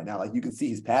animated right now. Like, you can see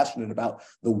he's passionate about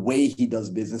the way he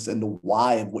does business and the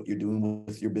why of what you're doing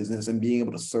with your business and being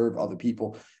able to serve other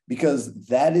people, because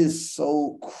that is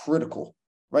so critical,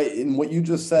 right? In what you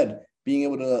just said, being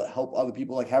able to help other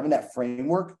people, like having that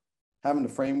framework, having the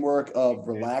framework of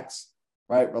relax,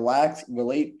 right? Relax,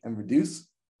 relate, and reduce.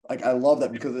 Like, I love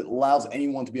that because it allows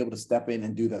anyone to be able to step in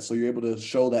and do that. So you're able to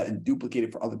show that and duplicate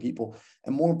it for other people.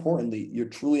 And more importantly, you're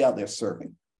truly out there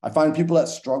serving. I find people that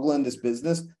struggle in this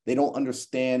business, they don't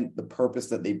understand the purpose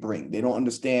that they bring. They don't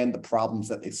understand the problems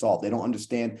that they solve. They don't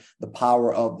understand the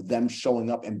power of them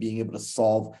showing up and being able to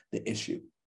solve the issue.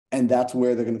 And that's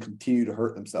where they're going to continue to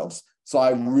hurt themselves. So I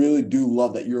really do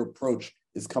love that your approach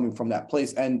is coming from that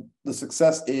place. And the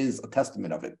success is a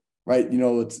testament of it. Right.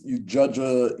 It's you judge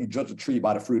a tree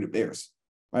by the fruit it bears.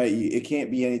 Right. It can't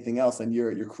be anything else. And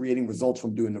you're creating results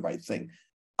from doing the right thing.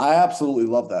 I absolutely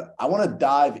love that. I want to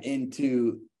dive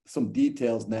into some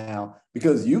details now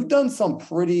because you've done some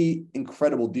pretty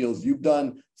incredible deals. You've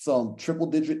done some triple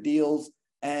digit deals.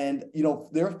 And,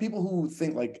 there are people who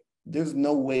think like there's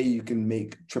no way you can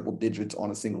make triple digits on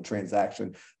a single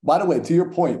transaction. By the way, to your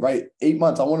point, right? 8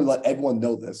 months. I want to let everyone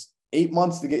know this. 8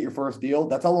 months to get your first deal.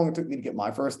 That's how long it took me to get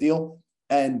my first deal.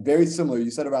 And very similar.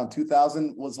 You said around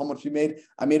 2,000 was how much you made.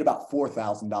 I made about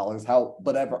 $4,000.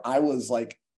 Whatever. I was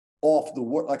like off the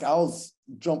work. Like I was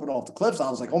jumping off the cliffs. I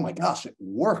was like, oh my gosh, it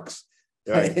works.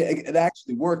 Right. It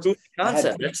actually works.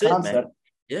 Concept. That's it, man.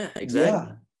 Yeah, exactly.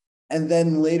 Yeah. And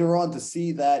then later on to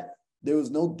see that there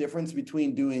was no difference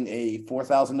between doing a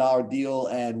 $4,000 deal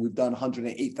and we've done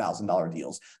 $108,000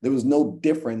 deals. There was no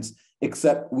difference.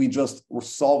 Except we just were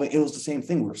solving, it was the same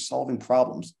thing. We were solving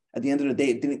problems. At the end of the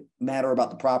day, it didn't matter about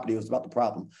the property. It was about the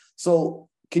problem. So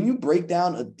can you break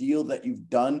down a deal that you've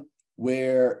done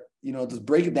where, just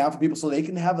break it down for people so they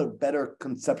can have a better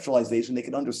conceptualization. They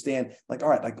can understand like, all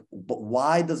right, like, but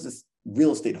why does this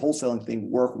real estate wholesaling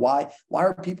thing work? Why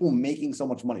are people making so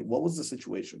much money? What was the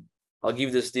situation? I'll give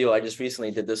you this deal. I just recently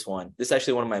did this one. This is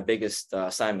actually one of my biggest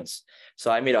assignments.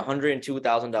 So I made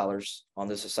 $102,000 on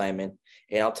this assignment.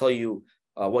 And I'll tell you,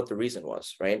 what the reason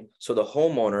was, right? So the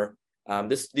homeowner,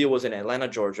 this deal was in Atlanta,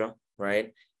 Georgia,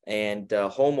 right? And the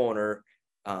homeowner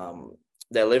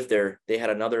that lived there, they had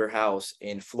another house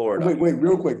in Florida. Wait,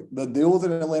 real quick. The deal was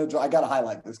in Atlanta. I got to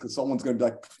highlight this because someone's going to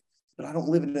be like, but I don't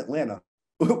live in Atlanta.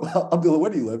 Abdullah, where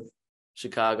do you live?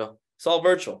 Chicago. It's all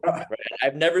virtual, right?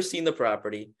 I've never seen the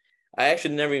property. I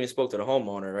actually never even spoke to the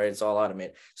homeowner, right? It's all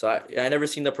automated. So I never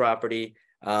seen the property.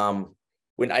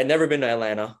 When I'd never been to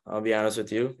Atlanta, I'll be honest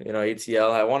with you,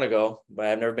 ATL, I want to go, but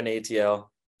I've never been to ATL.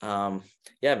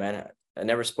 Yeah, man, I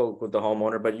never spoke with the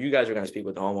homeowner, but you guys are going to speak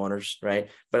with the homeowners, right?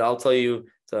 But I'll tell you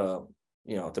the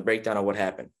breakdown of what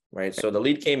happened, right? So the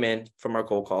lead came in from our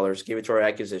cold callers, gave it to our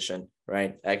acquisition,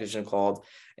 right? Acquisition called,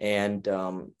 and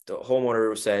the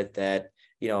homeowner said that,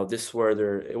 this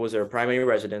it was their primary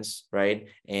residence, right?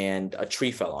 And a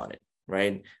tree fell on it,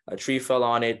 right? A tree fell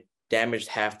on it, damaged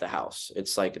half the house.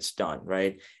 It's like, it's done,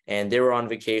 right? And they were on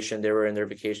vacation. They were in their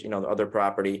vacation, the other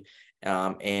property.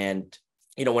 And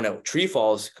when a tree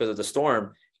falls because of the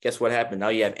storm, guess what happened? Now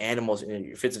you have animals.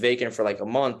 If it's vacant for like a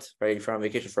month, right? If you're on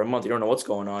vacation for a month, you don't know what's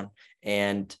going on.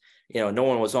 And, no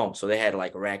one was home. So they had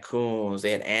like raccoons,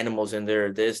 they had animals in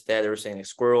there, this, that. They were saying like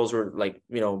squirrels were like,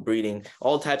 breeding,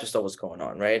 all types of stuff was going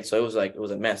on, right? So it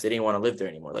was a mess. They didn't want to live there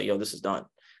anymore. Like, this is done.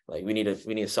 Like we need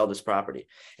to sell this property.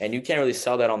 And you can't really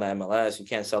sell that on the MLS. You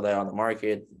can't sell that on the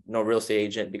market, no real estate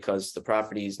agent, because the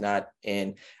property is not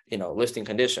in, listing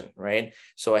condition, right?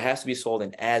 So it has to be sold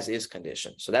in as is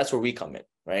condition. So that's where we come in,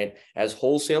 right? As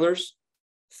wholesalers,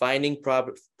 finding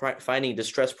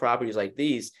distressed properties like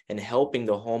these and helping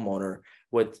the homeowner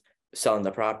with selling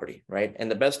the property, right?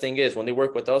 And the best thing is when they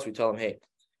work with us, we tell them, hey,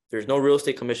 there's no real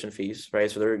estate commission fees,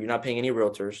 right? So you're not paying any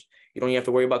realtors. You don't even have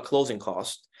to worry about closing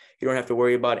costs. You don't have to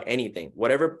worry about anything.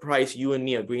 Whatever price you and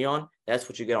me agree on, that's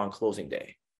what you get on closing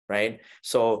day, right?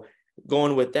 So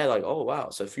going with that, like, oh wow.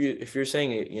 So if you're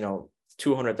saying,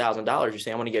 $200,000, you're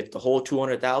saying I'm going to get the whole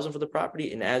 $200,000 for the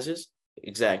property in as is,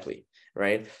 exactly,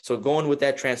 right? So going with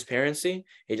that transparency,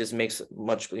 it just makes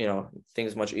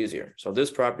things much easier. So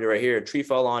this property right here, a tree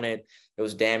fell on it. It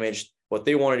was damaged. What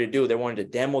they wanted to do, they wanted to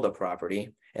demo the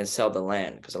property and sell the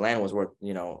land because the land was worth,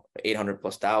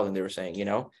 800,000+. They were saying,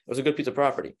 it was a good piece of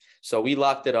property. So we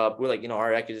locked it up. We're like,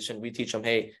 our acquisition, we teach them,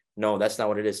 hey, no, that's not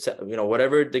what it is.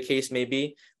 Whatever the case may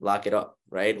be, lock it up,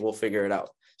 right? We'll figure it out.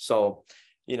 So,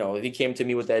 he came to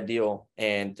me with that deal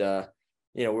and,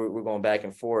 we're going back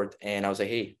and forth. And I was like,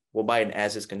 hey, we'll buy it in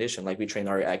as is condition. Like we train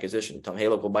our acquisition. Tell them, hey,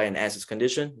 look, we'll buy it in as is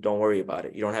condition. Don't worry about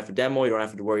it. You don't have to demo. You don't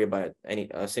have to worry about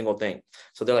a single thing.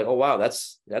 So they're like, oh, wow,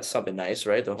 that's something nice,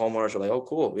 right? The homeowners are like, oh,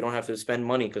 cool. We don't have to spend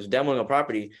money because demoing a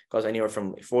property costs anywhere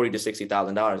from $40,000 to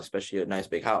 $60,000, especially a nice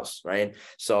big house, right?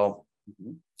 So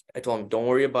I told them, don't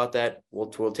worry about that.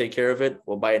 We'll take care of it.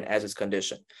 We'll buy it as is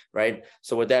condition, right?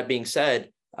 So with that being said,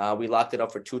 we locked it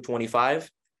up for $225,000.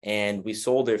 And we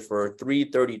sold it for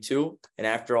 $332,000. And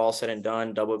after all said and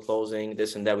done, double closing,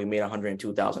 this and that, we made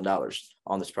 $102,000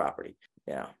 on this property.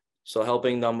 Yeah. So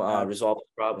helping them resolve the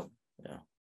problem. Yeah.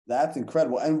 That's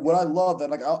incredible. And what I love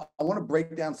that, like, I want to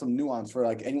break down some nuance for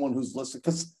like anyone who's listening,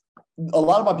 because a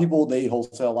lot of my people, they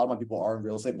wholesale, a lot of my people are in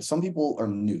real estate, but some people are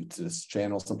new to this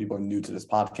channel. Some people are new to this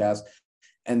podcast.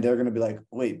 And they're going to be like,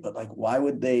 wait, but like, why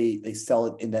would they sell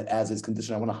it in that as is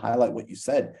condition? I want to highlight what you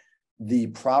said. The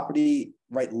property,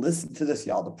 right? Listen to this,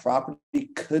 y'all. The property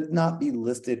could not be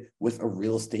listed with a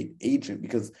real estate agent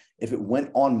because if it went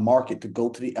on market to go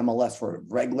to the MLS for a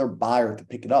regular buyer to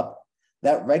pick it up,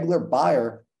 that regular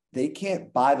buyer, they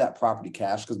can't buy that property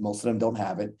cash because most of them don't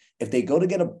have it. If they go to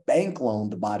get a bank loan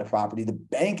to buy the property, the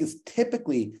bank is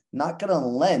typically not going to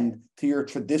lend to your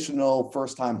traditional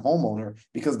first-time homeowner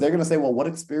because they're going to say, well, what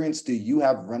experience do you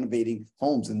have renovating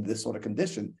homes in this sort of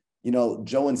condition?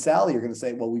 Joe and Sally are going to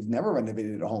say, well, we've never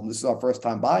renovated a home. This is our first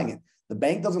time buying it. The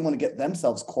bank doesn't want to get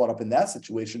themselves caught up in that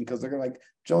situation because they're going to like,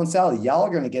 Joe and Sally, y'all are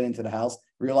going to get into the house,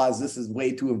 realize this is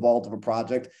way too involved of a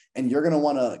project, and you're going to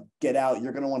want to get out.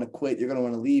 You're going to want to quit. You're going to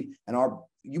want to leave. And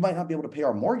you might not be able to pay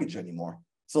our mortgage anymore.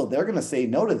 So they're going to say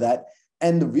no to that.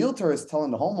 And the realtor is telling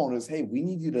the homeowners, hey, we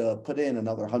need you to put in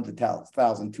another $100,000,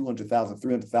 $200,000,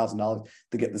 $300,000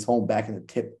 to get this home back in a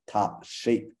tip-top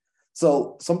shape.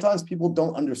 So sometimes people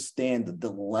don't understand the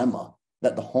dilemma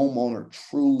that the homeowner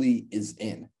truly is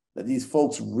in, that these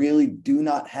folks really do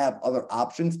not have other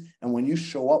options. And when you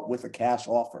show up with a cash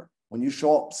offer, when you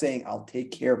show up saying, I'll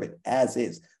take care of it as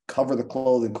is, cover the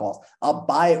clothing costs, I'll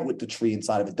buy it with the tree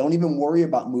inside of it. Don't even worry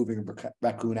about moving a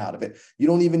raccoon out of it. You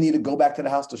don't even need to go back to the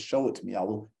house to show it to me. I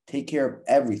will take care of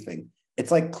everything. It's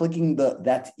like clicking the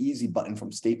that's easy button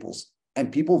from Staples.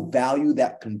 And people value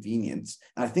that convenience.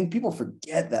 And I think people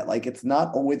forget that, like, it's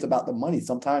not always about the money.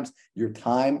 Sometimes your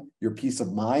time, your peace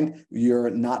of mind, you're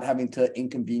not having to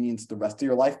inconvenience the rest of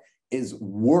your life is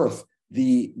worth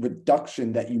the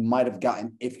reduction that you might have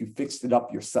gotten if you fixed it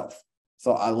up yourself.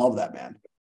 So I love that, man.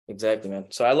 Exactly, man.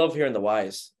 So I love hearing the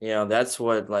whys. That's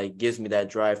what like gives me that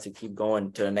drive to keep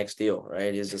going to the next deal,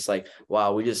 right? It's just like,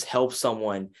 wow, we just help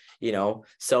someone,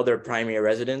 sell their primary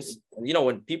residence. And,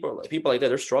 when people like that,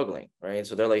 they're struggling, right?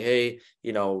 So they're like, hey,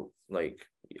 like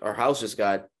our house just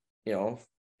got,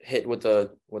 hit with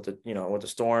the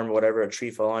storm, whatever, a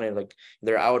tree fell on it. Like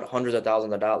they're out hundreds of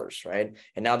thousands of dollars, right?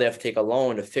 And now they have to take a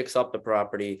loan to fix up the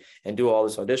property and do all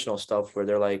this additional stuff where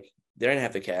they're like, they didn't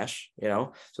have the cash,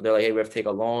 so they're like, hey, we have to take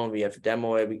a loan, we have to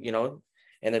demo it,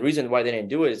 and the reason why they didn't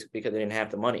do it is because they didn't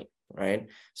have the money, right?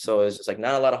 So it's just like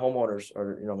not a lot of homeowners,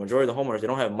 or majority of the homeowners, they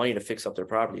don't have money to fix up their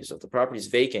property. So if the property is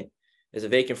vacant, it's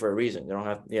vacant for a reason. They don't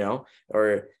have,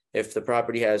 or if the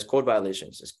property has code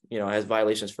violations, has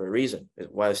violations for a reason,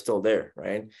 why it's still there,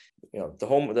 right?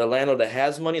 The landlord that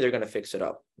has money, they're going to fix it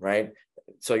up, right?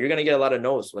 So you're going to get a lot of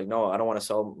no's, like, no, I don't want to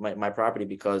sell my property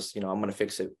because, I'm going to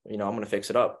fix it. I'm going to fix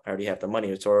it up. I already have the money.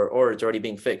 Or it's already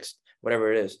being fixed,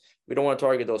 whatever it is. We don't want to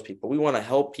target those people. We want to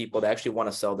help people that actually want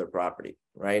to sell their property,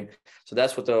 right? So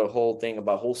that's what the whole thing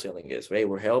about wholesaling is, right?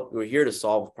 We're here to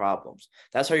solve problems.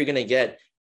 That's how you're going to get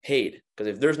paid.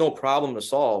 Because if there's no problem to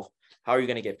solve, how are you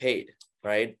going to get paid,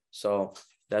 right? So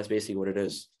that's basically what it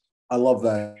is. I love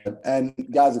that. And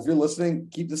guys, if you're listening,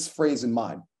 keep this phrase in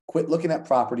mind. Quit looking at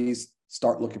properties,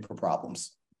 start looking for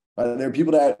problems. There are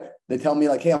people that they tell me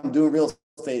like, hey, I'm doing real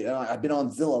estate and I've been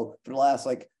on Zillow for the last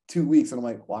 2 weeks. And I'm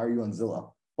like, why are you on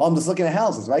Zillow? Well, I'm just looking at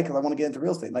houses, right? Because I want to get into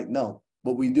real estate. Like, no,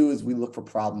 what we do is we look for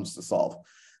problems to solve.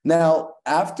 Now,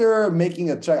 after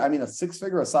making a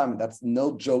 6-figure assignment, that's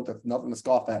no joke. That's nothing to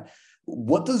scoff at.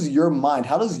 How does your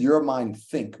mind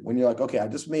think when you're like, okay, I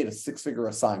just made a 6-figure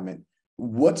assignment?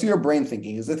 What's your brain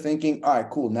thinking? Is it thinking, all right,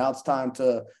 cool, now it's time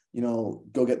to,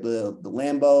 go get the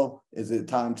Lambo? Is it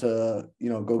time to,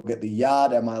 go get the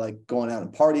yacht? Am I going out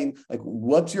and partying?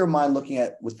 What's your mind looking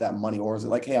at with that money? Or is it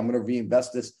like, hey, I'm going to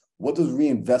reinvest this? What does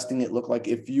reinvesting it look like?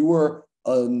 If you were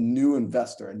a new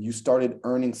investor and you started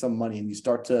earning some money and you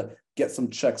start to get some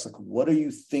checks, what are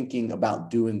you thinking about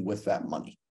doing with that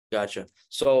money? Gotcha.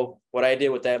 So what I did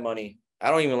with that money, I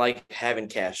don't even like having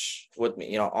cash with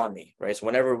me, on me, right? So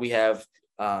whenever we have,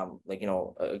 a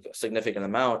significant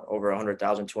amount, over $100,000,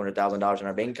 $200,000 in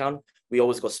our bank account, we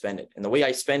always go spend it. And the way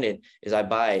I spend it is I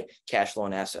buy cash flow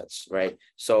and assets, right?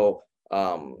 So,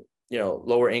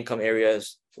 lower income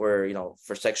areas where,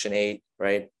 for Section 8,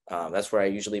 right? That's where I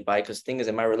usually buy, because the thing is,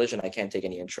 in my religion, I can't take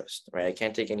any interest, right? I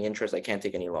can't take any interest. I can't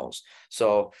take any loans.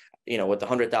 So, with the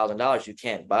 $100,000, you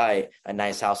can't buy a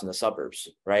nice house in the suburbs,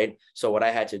 right? So what I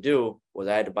had to do was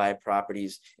I had to buy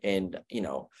properties in,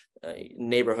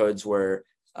 neighborhoods where,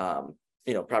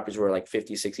 properties were like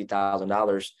 $50,000,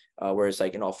 $60,000, where it's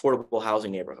affordable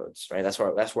housing neighborhoods, right? That's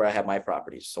where I have my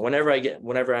properties. So whenever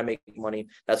I make money,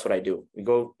 that's what I do. We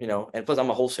go, and plus I'm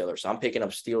a wholesaler, so I'm picking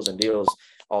up steals and deals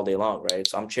all day long, right?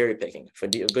 So I'm cherry picking. If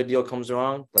a good deal comes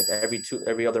around, like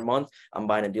every other month, I'm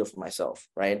buying a deal for myself,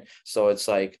 right? So it's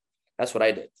like, that's what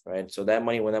I did, right? So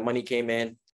when that money came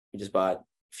in, we just bought a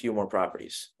few more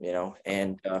properties,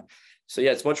 and so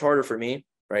yeah, it's much harder for me,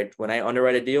 right? When I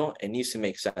underwrite a deal, it needs to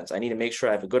make sense. I need to make sure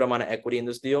I have a good amount of equity in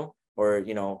this deal, or,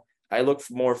 I look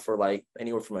more for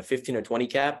anywhere from a 15 or 20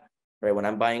 cap, right? When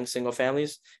I'm buying single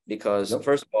families, because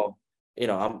First of all,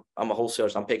 I'm a wholesaler,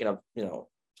 so I'm picking up,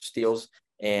 steals.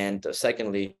 And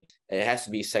secondly, it has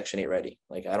to be Section 8 ready.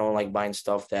 Like, I don't like buying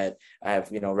stuff that I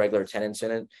have, regular tenants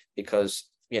in it, because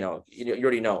you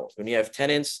already know when you have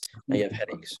tenants, you have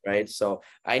headaches, right? So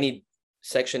I need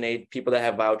Section 8 people that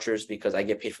have vouchers, because I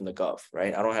get paid from the Gov,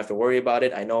 right? I don't have to worry about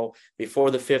it. I know before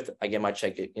the 5th, I get my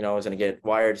check, it's going to get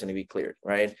wired, it's going to be cleared,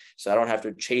 right? So I don't have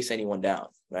to chase anyone down,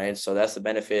 right? So that's the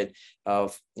benefit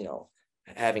of,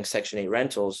 having Section 8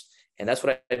 rentals. And that's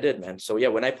what I did, man. So yeah,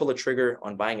 when I pull a trigger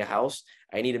on buying a house,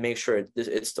 I need to make sure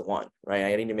it's the one, right?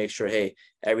 I need to make sure, hey,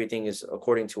 everything is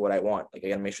according to what I want. Like, I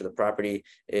got to make sure the property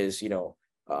is,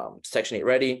 Section 8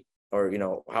 ready, or,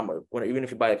 how much, even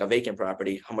if you buy a vacant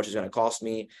property, how much is going to cost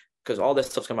me, because all this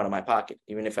stuff's coming out of my pocket.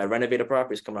 Even if I renovate a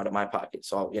property, it's coming out of my pocket.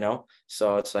 So,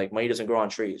 so it's like, money doesn't grow on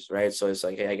trees, right? So it's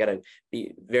like, hey, I got to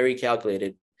be very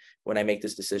calculated when I make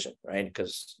this decision, right?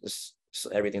 Because this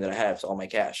everything that I have is all my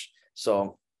cash.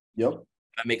 So I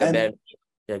make a bad.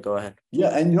 Yeah, go ahead.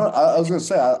 Yeah. And I was going to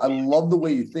say, I love the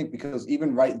way you think, because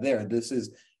even right there,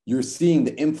 you're seeing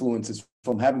the influences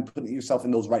from having put yourself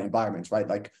in those right environments, right?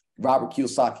 Like Robert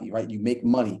Kiyosaki, right? You make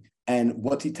money And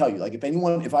what's he tell you? Like if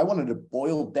I wanted to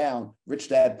boil down Rich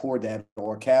Dad, Poor Dad,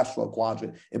 or cash flow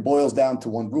quadrant, it boils down to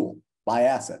one rule: buy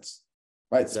assets,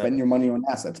 right? Exactly. Spend your money on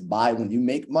assets. When you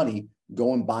make money,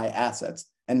 go and buy assets.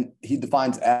 And he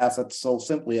defines assets so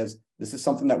simply as this is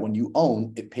something that when you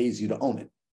own, it pays you to own it.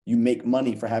 You make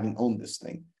money for having owned this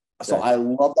thing. So I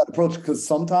love that approach because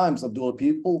sometimes, Abdullah,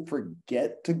 people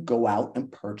forget to go out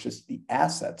and purchase the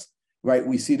assets, right?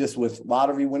 We see this with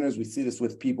lottery winners. We see this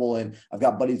with people, and I've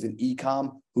got buddies in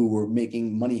e-com who were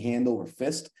making money hand over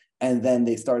fist. And then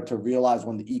they started to realize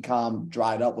when the e-com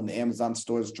dried up, when the Amazon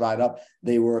stores dried up,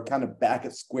 they were kind of back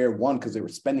at square one because they were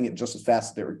spending it just as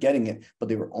fast as they were getting it, but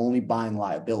they were only buying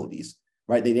liabilities.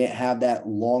 Right? They didn't have that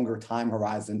longer time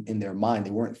horizon in their mind.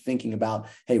 They weren't thinking about,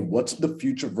 hey, what's the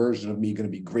future version of me going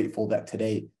to be grateful that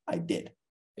today I did?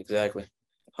 Exactly.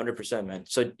 100%, man.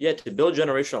 So yeah, to build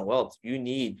generational wealth, you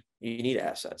need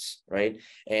assets, right?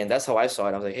 And that's how I saw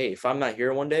it. I was like, hey, if I'm not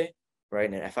here one day, right,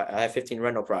 and if I have 15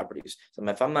 rental properties, so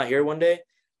if I'm not here one day,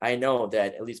 I know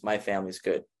that at least my family's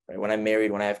good. Right? When I'm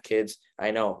married, when I have kids,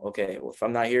 I know, okay, well, if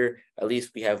I'm not here, at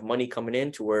least we have money coming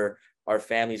in to where our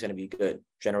family's going to be good,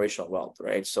 generational wealth,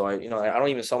 right? So I don't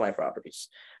even sell my properties.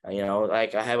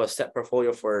 Like I have a set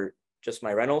portfolio for just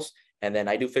my rentals, and then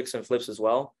I do fix and flips as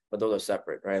well, but those are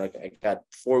separate, right? Like I got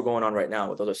 4 going on right now,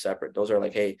 but those are separate. Those are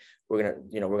like, hey, we're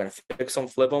gonna fix them,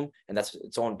 flip them, and that's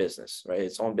its own business, right?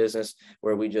 Its own business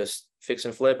where we just fix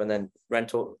and flip, and then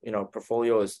rental,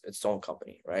 portfolio is its own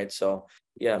company, right? So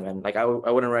yeah, man, like I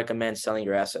wouldn't recommend selling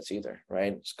your assets either,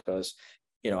 right? Because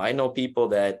I know people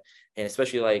that, and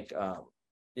especially like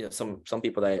some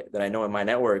people that I know in my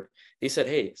network, they said,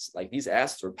 hey, it's like these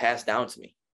assets were passed down to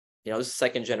me. This is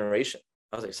second generation.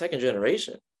 I was like, second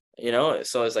generation,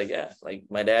 so it's like, yeah, like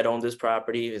my dad owned this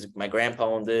property, my grandpa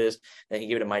owned this, then he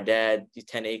gave it to my dad, these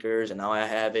 10 acres, and now I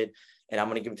have it, and I'm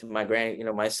gonna give it to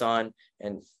my son.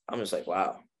 And I'm just like,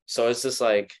 wow. So it's just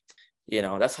like,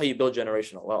 that's how you build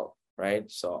generational wealth, right?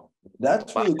 So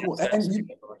that's really cool. And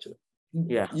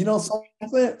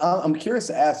something I'm curious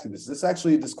to ask you this.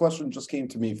 This question just came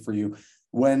to me for you.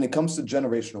 When it comes to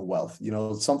generational wealth,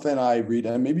 something I read,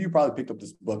 and maybe you probably picked up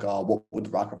this book, What Would the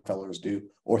Rockefellers Do?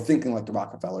 Or Thinking Like the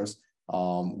Rockefellers,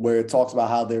 where it talks about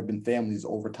how there have been families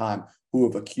over time who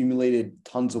have accumulated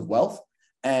tons of wealth.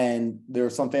 And there are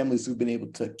some families who've been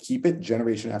able to keep it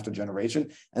generation after generation.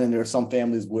 And then there are some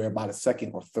families where by the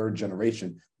second or third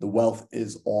generation, the wealth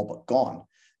is all but gone.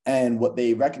 And what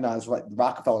they recognize, right, the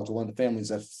Rockefellers are one of the families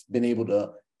that's been able to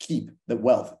keep the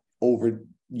wealth over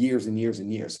years and years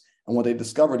and years. And what they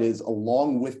discovered is,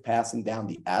 along with passing down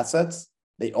the assets,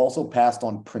 they also passed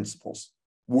on principles.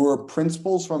 Were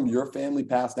principles from your family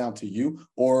passed down to you?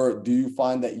 Or do you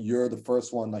find that you're the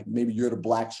first one, like maybe you're the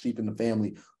black sheep in the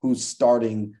family who's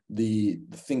starting the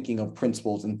thinking of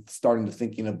principles and starting the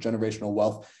thinking of generational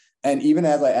wealth? And even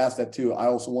as I asked that too, I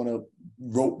also want to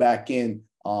rope back in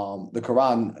the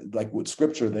Quran, like with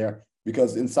scripture there,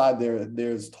 because inside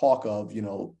there's talk of,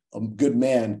 a good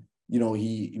man, he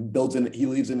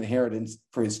leaves an inheritance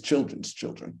for his children's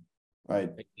children, right?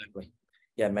 Exactly.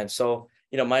 Yeah, man. So,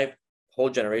 my whole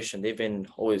generation, they've been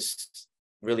always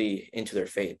really into their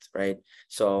faith, right?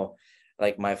 So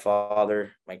like my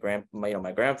father, my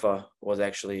grandpa was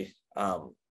actually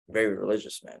very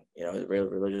religious, man, a very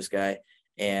religious guy.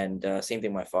 And same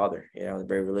thing, my father,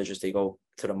 very religious. They go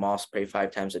to the mosque, pray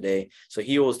 5 times a day. So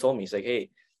he always told me, he's like,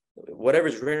 hey,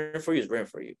 whatever's written for you is written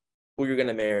for you. Who you're going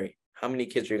to marry, how many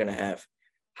kids you're going to have,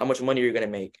 how much money you're going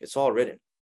to make. It's all written.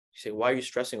 You say, why are you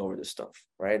stressing over this stuff,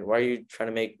 right? Why are you trying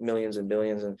to make millions and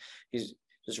billions? And he's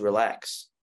just relax.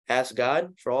 Ask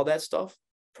God for all that stuff.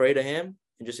 Pray to him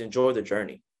and just enjoy the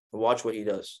journey and watch what he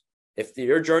does. If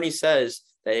your journey says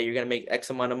that you're going to make X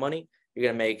amount of money, you're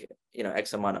going to make,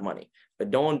 X amount of money.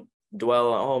 But don't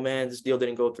dwell on, oh man, this deal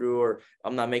didn't go through, or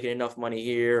I'm not making enough money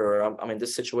here, or I'm in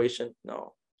this situation.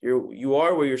 No, you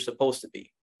are where you're supposed to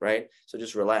be, right? So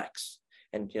just relax.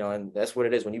 And, and that's what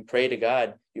it is. When you pray to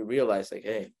God, you realize like,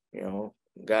 hey,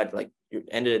 God, like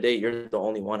end of the day, you're the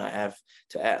only one I have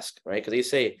to ask, right? Because they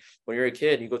say when you're a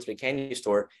kid, you go to the candy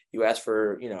store, you ask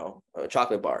for, a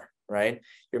chocolate bar, right?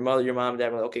 Your mom and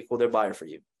dad were like, okay, cool, they'll buy it for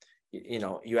you.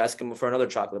 You ask them for another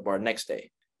chocolate bar next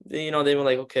day. They were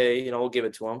like, okay, we'll give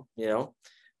it to them,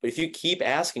 But if you keep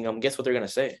asking them, guess what they're going to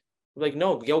say? They're like,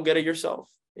 no, go get it yourself.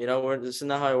 This is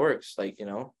not how it works. Like,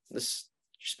 you're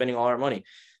spending all our money.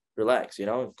 Relax,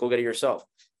 go get it yourself.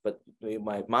 But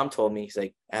my mom told me, he's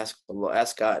like, ask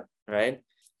God, right?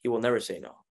 He will never say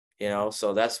no,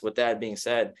 So that's, with that being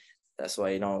said, that's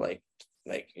why, I don't need,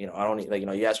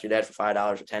 you ask your dad for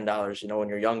 $5 or $10, when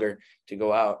you're younger to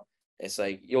go out. It's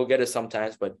like, you'll get it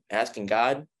sometimes, but asking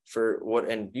God for what,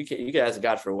 and you can ask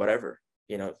God for whatever,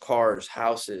 cars,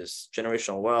 houses,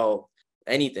 generational wealth,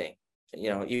 anything,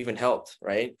 even health,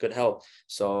 right? Good health.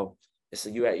 So it's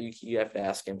you have to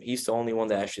ask him. He's the only one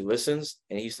that actually listens,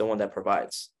 and he's the one that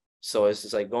provides. So it's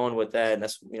just like going with that. And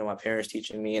that's, my parents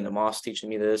teaching me and the mosque teaching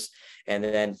me this, and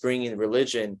then bringing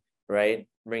religion, right?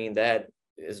 Bringing that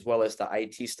as well as the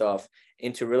IT stuff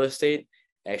into real estate,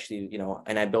 actually,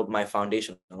 and I built my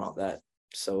foundation on all that.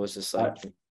 So it's just like,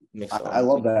 I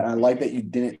love that. I like that you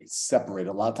didn't separate.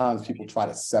 A lot of times people try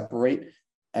to separate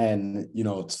and,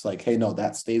 it's like, hey, no,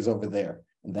 that stays over there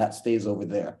and that stays over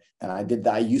there. And I did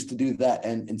that. I used to do that.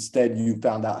 And instead you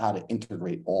found out how to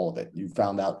integrate all of it. You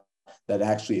found out that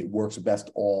actually it works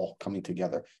best all coming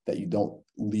together, that you don't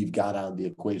leave God out of the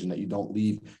equation, that you don't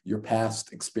leave your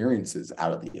past experiences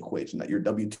out of the equation, that your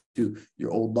W-2,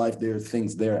 your old life, there are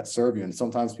things there that serve you. And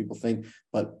sometimes people think,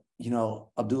 but,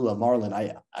 Abdullah, Marlon,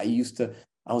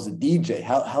 I was a DJ.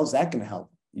 How's that going to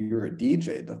help? You're a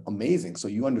DJ. Amazing. So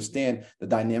you understand the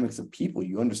dynamics of people.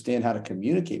 You understand how to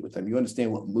communicate with them. You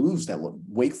understand what moves them, what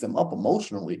wakes them up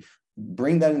emotionally.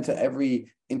 Bring that into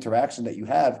every interaction that you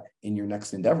have in your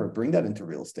next endeavor. Bring that into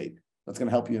real estate. That's going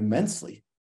to help you immensely.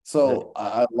 So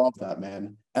I love that,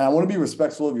 man. And I want to be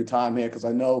respectful of your time here because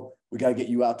I know we got to get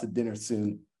you out to dinner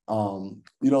soon. So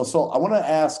I want to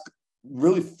ask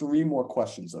really 3 more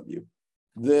questions of you.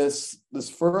 This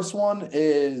first one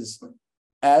is,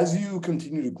 as you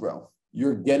continue to grow,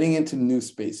 you're getting into new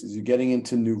spaces, you're getting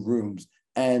into new rooms,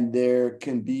 and there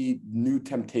can be new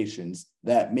temptations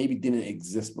that maybe didn't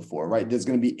exist before, right? There's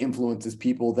going to be influences,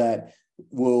 people that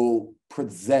will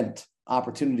present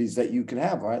opportunities that you can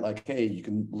have, right? Like, hey, you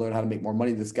can learn how to make more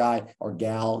money. This guy or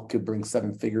gal could bring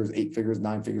 7 figures, 8 figures,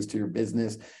 9 figures to your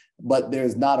business, but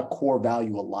there's not a core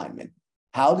value alignment.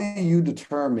 How do you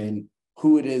determine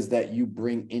who it is that you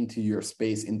bring into your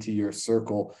space, into your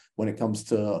circle when it comes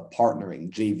to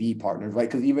partnering, JV partners, right?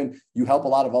 Because even you help a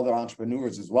lot of other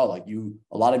entrepreneurs as well. Like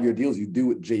a lot of your deals you do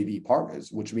with JV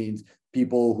partners, which means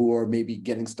people who are maybe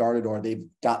getting started or they've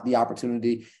got the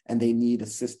opportunity and they need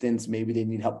assistance. Maybe they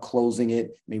need help closing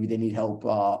it. Maybe they need help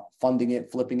funding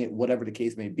it, flipping it, whatever the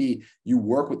case may be. You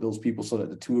work with those people so that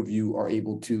the two of you are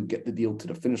able to get the deal to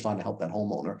the finish line to help that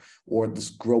homeowner or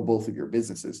just grow both of your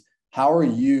businesses. How are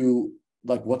you,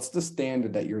 what's the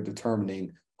standard that you're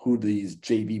determining who these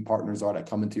JV partners are that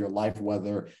come into your life,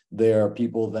 whether they're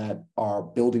people that are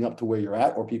building up to where you're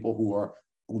at or people who are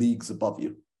leagues above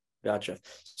you? Gotcha.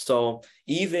 So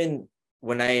even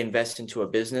when I invest into a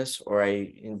business or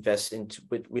I invest into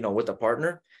with a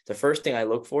partner, the first thing I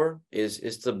look for is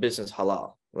the business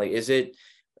halal? Like, is it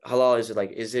halal?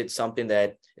 Is it something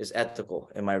that is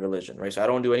ethical in my religion, right? So I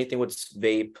don't do anything with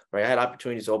vape, right? I had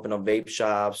opportunities to open up vape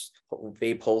shops,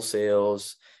 vape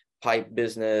wholesales, pipe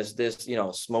business,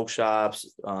 smoke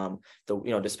shops,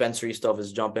 dispensary stuff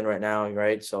is jumping right now,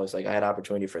 right? So it's like I had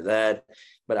opportunity for that,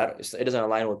 but it doesn't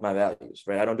align with my values,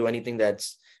 right? I don't do anything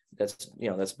that's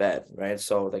bad, right?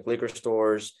 So like liquor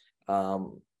stores,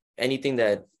 anything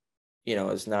that,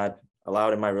 is not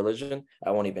allowed in my religion, I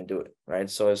won't even do it, right?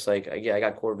 So it's like, I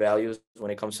got core values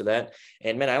when it comes to that.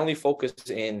 And man, I only focus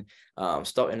in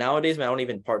stuff. And nowadays, man, I don't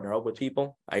even partner up with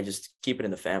people. I just keep it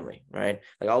in the family, right?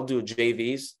 Like I'll do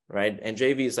JVs, right? And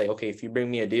JV is like, okay, if you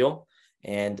bring me a deal,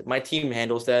 and my team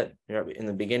handles that. In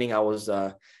the beginning, I was,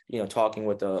 talking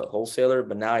with a wholesaler,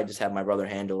 but now I just have my brother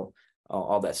handle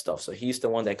all that stuff. So he's the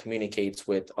one that communicates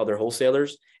with other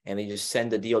wholesalers, and they just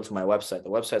send the deal to my website. The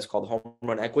website is called Home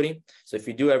Run Equity. So if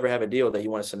you do ever have a deal that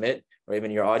you want to submit, or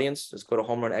even your audience, just go to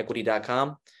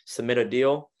homerunequity.com, submit a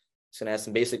deal. It's going to add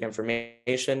some basic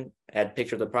information, add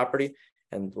picture of the property,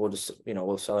 and we'll just,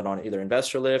 we'll sell it on either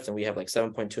Investor Lift. And we have like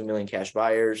 7.2 million cash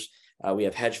buyers. We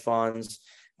have hedge funds.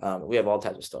 We have all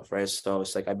types of stuff, right? So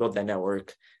it's like I built that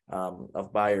network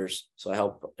of buyers. So I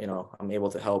help, I'm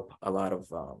able to help a lot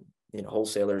of,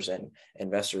 wholesalers and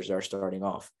investors that are starting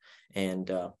off. And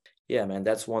yeah, man,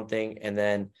 that's one thing. And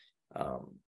then what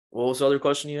was the other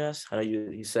question you asked? I know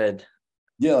you said.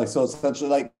 Yeah, so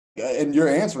essentially and you're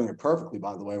answering it perfectly,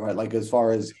 by the way, right? Like as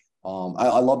far as,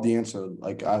 I love the answer.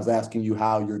 Like I was asking you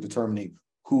how you're determining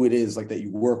who it is that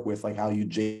you work with, like how you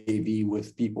JV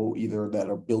with people either that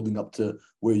are building up to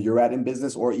where you're at in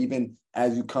business, or even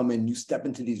as you come in, you step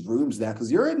into these rooms now,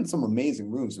 because you're in some amazing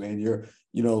rooms, man. You're,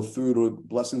 through the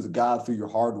blessings of God, through your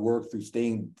hard work, through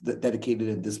staying dedicated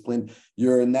and disciplined,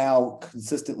 you're now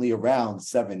consistently around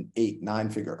 7, 8,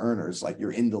 9-figure earners. Like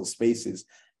you're in those spaces.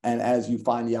 And as you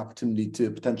find the opportunity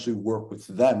to potentially work with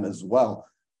them as well,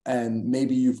 and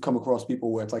maybe you've come across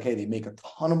people where it's like, hey, they make a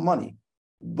ton of money,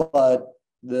 but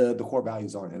the core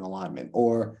values aren't in alignment,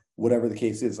 or whatever the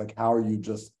case is. Like, how are you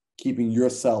just keeping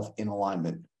yourself in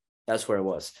alignment? That's where it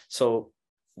was. So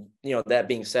that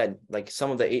being said, like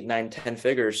some of the 8, 9, 10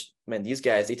 figures, man, these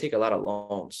guys, they take a lot of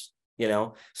loans,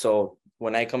 So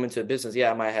when I come into a business,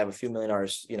 yeah, I might have a few $1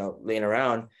 million, laying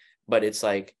around, but it's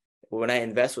like when I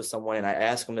invest with someone and I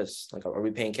ask them this, like, are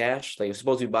we paying cash? Like,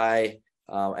 suppose we buy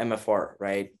MFR,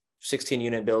 right?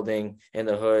 16-unit building in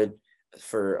the hood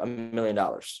for $1 million,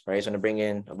 right? So I'm going to bring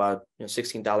in about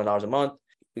 $16,000 a month.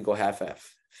 We go half,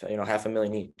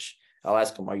 $500,000 each. I'll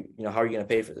ask them, how are you going to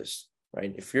pay for this?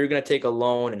 Right? If you're going to take a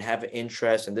loan and have an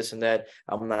interest and this and that,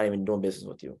 I'm not even doing business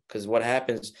with you. Because what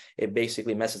happens, it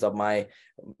basically messes up my,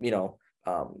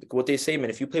 what they say, man,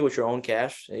 if you play with your own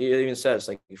cash, it even says,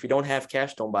 like, if you don't have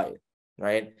cash, don't buy it.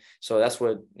 Right. So that's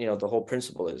what, the whole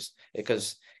principle is,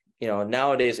 because,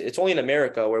 nowadays it's only in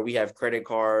America where we have credit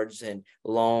cards and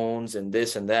loans and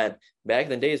this and that. Back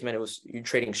in the days, man, it was you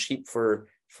trading sheep for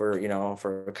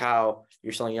a cow.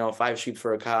 You're selling, 5 sheep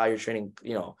for a cow. You're trading,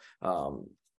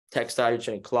 textile, you're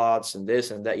trading cloths and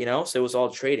this and that, so it was all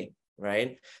trading,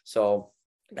 right? So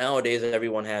nowadays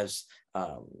everyone has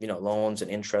loans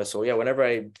and interest. So yeah, whenever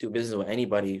I do business with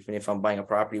anybody, even if I'm buying a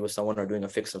property with someone or doing a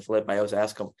fix and flip, I always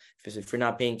ask them, if you're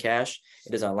not paying cash,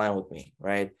 it doesn't align with me,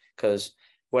 right? Because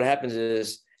what happens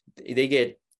is they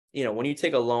get, when you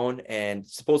take a loan and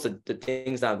suppose the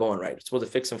thing's not going right, it's supposed to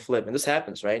fix and flip, and this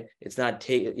happens, right? It's not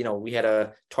we had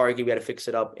a target, we had to fix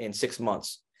it up in 6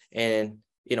 months, and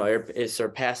it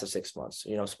surpassed the 6 months.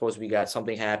 Suppose we got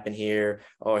something happen here,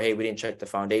 or hey, we didn't check the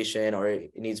foundation, or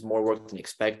it needs more work than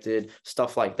expected,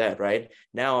 stuff like that, right?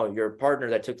 Now your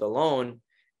partner that took the loan,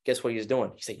 guess what he's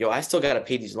doing? He's like, yo, I still got to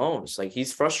pay these loans. Like,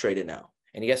 he's frustrated now,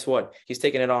 and guess what? He's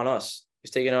taking it on us. He's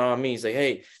taking it on me. He's like,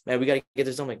 hey, man, we got to get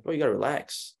this done. I'm like, bro, you got to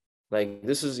relax. Like,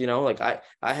 this is, like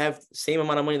I have the same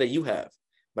amount of money that you have,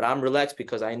 but I'm relaxed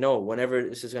because I know whenever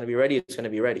this is going to be ready, it's going to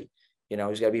be ready. You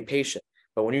just got to be patient.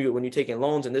 But when you're taking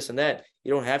loans and this and that,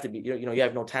 you don't have to be, you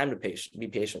have no time to be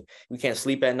patient. You can't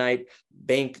sleep at night.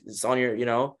 Bank is on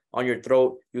your, on your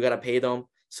throat. You got to pay them.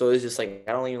 So it's just like,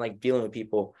 I don't even like dealing with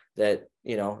people that,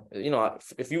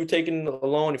 if you're taking a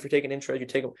loan, if you're taking interest, you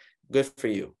take them, good for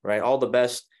you, right? All the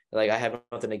best. Like, I have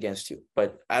nothing against you,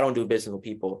 but I don't do business with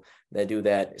people that do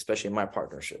that, especially in my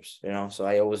partnerships, So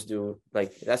I always do,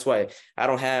 like, that's why I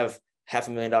don't have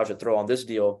 $500,000 to throw on this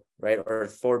deal, right? Or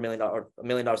 $4 million or $1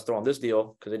 million to throw on this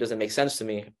deal, because it doesn't make sense to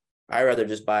me. I rather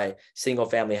just buy single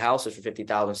family houses for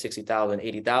 50,000, 60,000,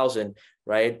 80,000,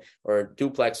 right? Or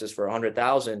duplexes for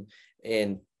 100,000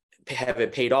 and have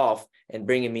it paid off and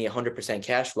bringing me 100%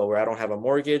 cash flow where I don't have a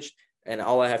mortgage. And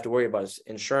all I have to worry about is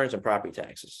insurance and property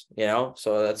taxes,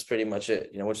 So that's pretty much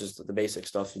it, which is the basic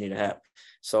stuff you need to have.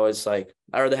 So it's like,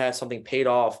 I'd rather have something paid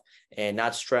off and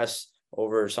not stress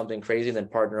over something crazy than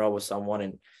partner up with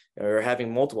someone or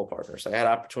having multiple partners. I had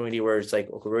an opportunity where it's like,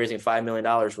 okay, we're raising $5 million.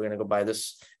 We're going to go buy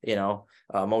this,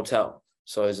 motel.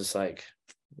 So it's just like,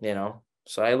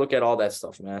 so I look at all that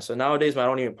stuff, man. So nowadays, I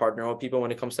don't even partner with people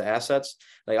when it comes to assets.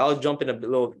 Like, I'll jump in a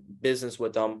little business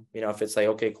with them, if it's like,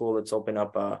 okay, cool, let's open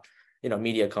up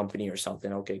media company or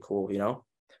something. Okay, cool.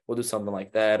 We'll do something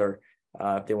like that. Or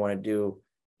if they want to do,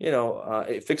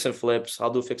 fix and flips, I'll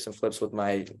do fix and flips with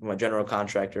my general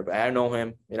contractor, but I know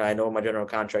him, I know my general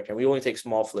contractor, and we only take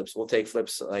small flips. We'll take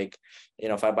flips like,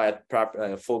 if I buy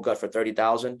a full gut for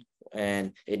 30,000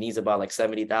 and it needs about like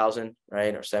 70,000,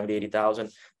 right? Or 70,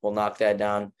 80,000, we'll knock that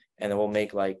down. And then we'll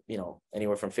make like,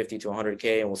 anywhere from 50 to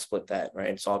 100K, and we'll split that, right?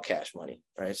 It's all cash money,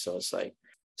 right? So it's like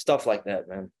stuff like that,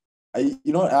 man.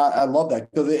 I love that,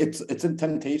 because it's a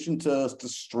temptation to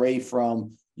stray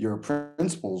from your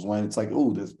principles when it's like,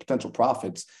 oh, there's potential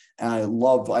profits. And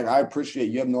I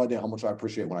appreciate, you have no idea how much I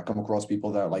appreciate when I come across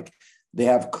people that are like, they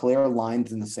have clear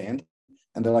lines in the sand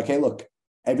and they're like, hey, look,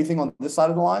 everything on this side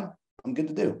of the line, I'm good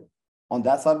to do. On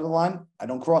that side of the line, I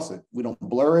don't cross it. We don't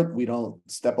blur it. We don't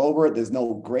step over it. There's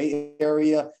no gray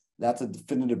area. That's a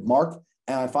definitive mark.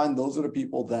 And I find those are the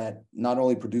people that not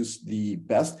only produce the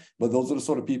best, but those are the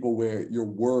sort of people where your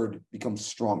word becomes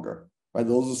stronger, right?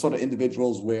 Those are sort of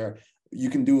individuals where you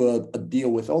can do a deal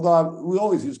with, although we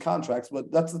always use contracts,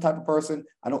 but that's the type of person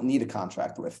I don't need a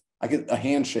contract with. A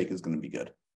handshake is going to be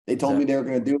good. They told me they were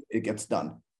going to do it, it gets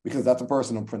done, because that's a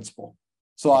person of principle.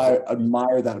 So I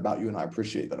admire that about you, and I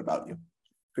appreciate that about you.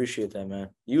 Appreciate that, man.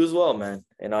 You as well, man.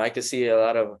 I can see a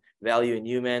lot of value in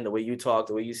you, man, the way you talk,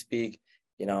 the way you speak.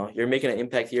 You're making an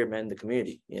impact here, man, in the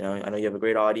community. I know you have a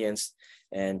great audience,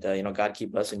 and, God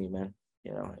keep blessing you, man.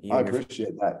 I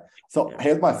appreciate that. So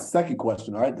here's my second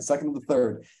question. All right. The second and the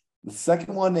third. The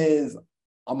second one is,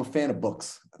 I'm a fan of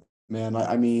books, man.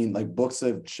 I mean, like, books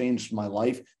have changed my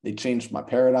life. They changed my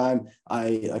paradigm.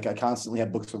 I constantly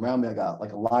have books around me. I got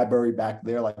like a library back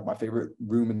there. Like, my favorite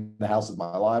room in the house is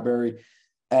my library.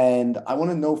 And I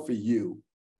want to know for you,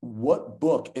 what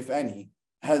book, if any,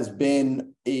 has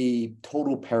been a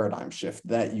total paradigm shift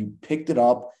that you picked it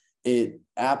up, it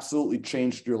absolutely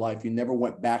changed your life, you never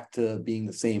went back to being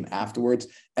the same afterwards?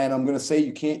 And I'm going to say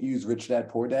you can't use Rich Dad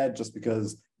Poor Dad just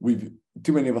because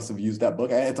too many of us have used that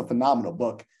book. It's a phenomenal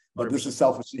book, but 100%. this is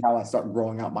selfishly how I started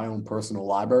growing out my own personal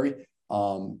library.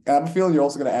 And I have a feeling you're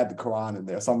also going to add the Quran in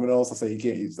there, so I'm going to also say you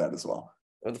can't use that as well.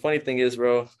 But the funny thing is,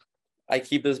 bro, I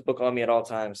keep this book on me at all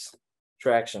times.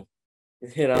 Traction.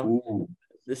 Ooh.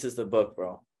 This is the book,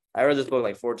 bro. I read this book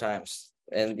like 4 times.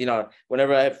 And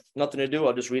whenever I have nothing to do,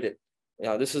 I'll just read it.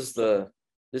 This is the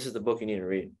book you need to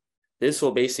read. This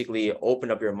will basically open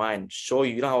up your mind, show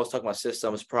you, how I was talking about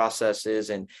systems, processes,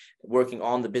 and working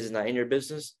on the business, not in your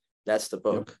business. That's the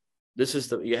book. Yep. This is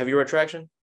have you read Traction?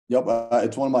 Yep,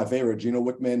 it's one of my favorites. Gino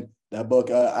Wickman, that book.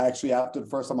 I actually, after the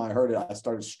first time I heard it, I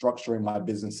started structuring my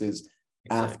businesses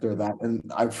after that.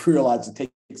 And I've realized it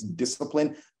takes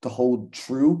discipline to hold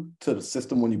true to the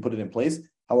system when you put it in place.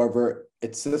 However,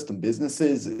 it's system.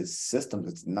 Businesses is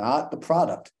systems. It's not the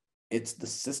product. It's the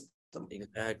system.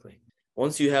 Exactly.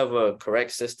 Once you have a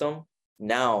correct system,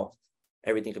 now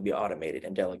everything could be automated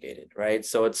and delegated, right?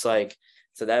 So it's like,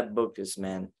 so that book is,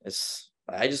 man,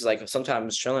 I just like,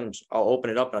 sometimes chilling, I'll open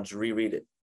it up and I'll just reread it,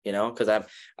 because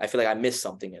I feel like I missed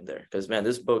something in there. Because, man,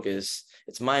 this book it's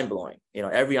mind-blowing.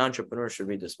 Every entrepreneur should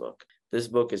read this book. This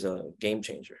book is a game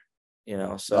changer,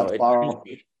 so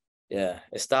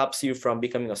it stops you from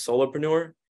becoming a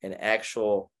solopreneur, an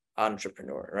actual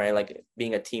entrepreneur, right? Like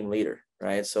being a team leader,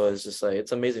 right? So it's just like,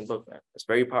 it's an amazing book, man. It's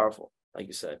very powerful, like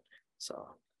you said. So,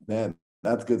 man,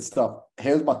 that's good stuff.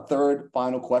 Here's my third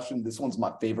final question. This one's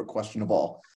my favorite question of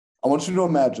all. I want you to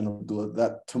imagine, Abdullah,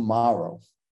 that tomorrow,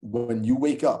 when you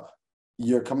wake up,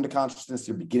 you're coming to consciousness,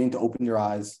 you're beginning to open your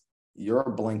eyes, you're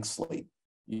a blank slate.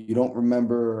 You don't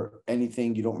remember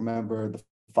anything. You don't remember the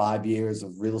 5 years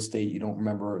of real estate. You don't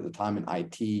remember the time in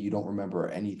IT. You don't remember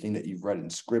anything that you've read in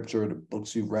scripture, the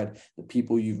books you've read, the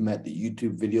people you've met, the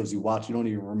YouTube videos you watch. You don't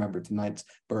even remember tonight's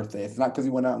birthday. It's not because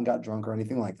you went out and got drunk or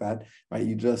anything like that, right?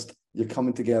 You're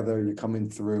coming together, you're coming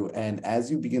through. And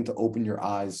as you begin to open your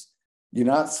eyes, you're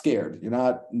not scared. You're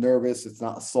not nervous. It's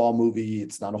not a Saw movie.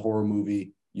 It's not a horror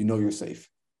movie. You're safe.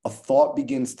 A thought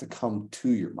begins to come to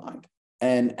your mind.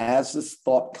 And as this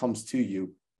thought comes to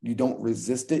you, you don't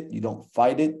resist it. You don't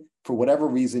fight it. For whatever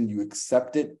reason, you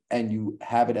accept it and you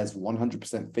have it as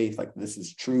 100% faith. Like, this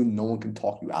is true. No one can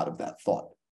talk you out of that thought.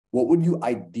 What would you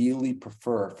ideally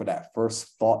prefer for that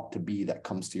first thought to be that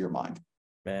comes to your mind?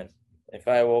 Man, if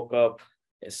I woke up,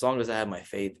 as long as I have my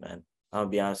faith, man, I'll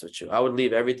be honest with you, I would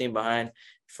leave everything behind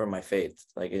for my faith.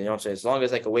 Like, what I'm saying? As long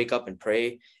as I could wake up and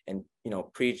pray and,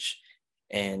 preach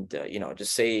and,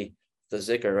 just say the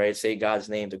zikr, right? Say God's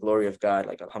name, the glory of God,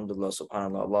 like Alhamdulillah,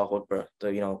 Subhanallah, Allahu Akbar,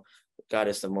 God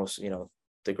is the most,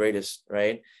 the greatest,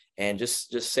 right? And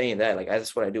just saying that, like,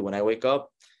 that's what I do when I wake up.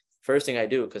 First thing I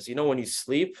do, because, when you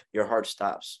sleep, your heart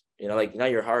stops, like,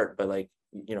 not your heart, but like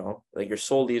your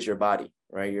soul leaves your body,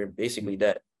 right? You're basically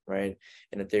dead, right?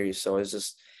 In the theory. So it's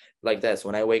just like that. So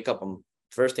when I wake up,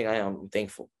 first thing I'm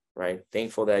thankful, right?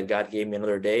 Thankful that God gave me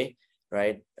another day,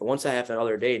 right? And once I have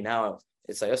another day, now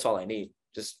it's like, that's all I need.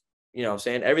 Just, I'm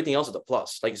saying, everything else is a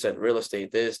plus. Like you said, real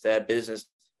estate, this, that, business,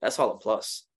 that's all a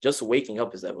plus. Just waking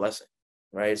up is that blessing,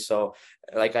 right? So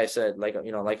like I said, like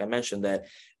I mentioned, that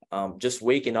just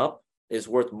waking up is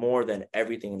worth more than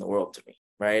everything in the world to me,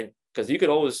 right? Because you could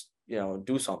always,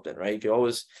 do something, right? You could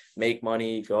always make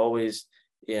money. You could always,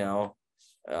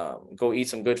 go eat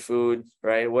some good food,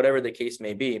 right? Whatever the case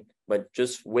may be, but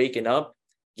just waking up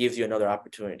gives you another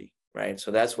opportunity, right?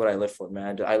 So that's what I live for,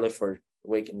 man. I live for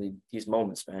waking these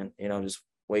moments, man, just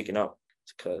waking up,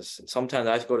 because sometimes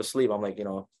I go to sleep, I'm like,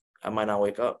 I might not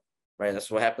wake up, right?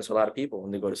 That's what happens to a lot of people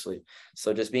when they go to sleep.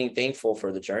 So just being thankful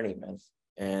for the journey, man.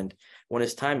 And when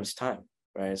it's time,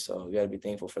 right? So you got to be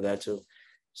thankful for that too.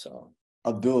 So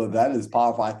Abdullah, that is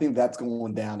powerful. I think that's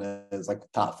going down as like the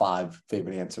top 5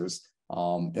 favorite answers.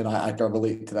 And I can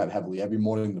relate to that heavily. Every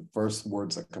morning, the first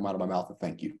words that come out of my mouth are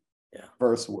thank you. Yeah.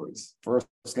 First words. First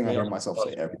thing I hear myself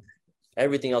say.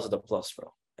 Everything else is a plus,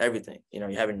 bro. Everything. You're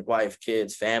having wife,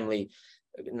 kids, family,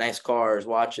 nice cars,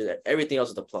 watches. Everything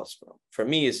else is a plus, bro. For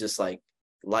me, it's just like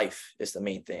life is the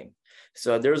main thing.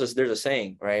 So there's a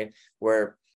saying, right,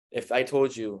 where if I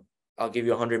told you I'll give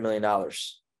you $100 million,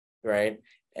 right,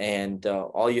 and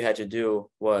all you had to do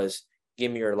was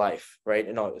give me your life, right?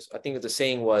 And I think the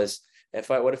saying was,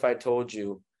 what if I told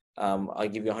you I'll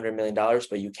give you $100 million,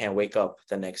 but you can't wake up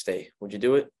the next day? Would you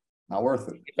do it? Not worth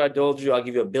it. If I told you I'll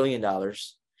give you $1 billion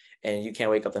and you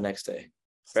can't wake up the next day,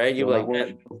 right? You're like,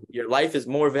 man, your life is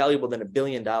more valuable than $1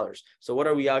 billion. So what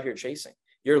are we out here chasing?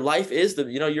 Your life is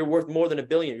you're worth more than $1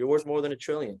 billion. You're worth more than $1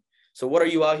 trillion. So what are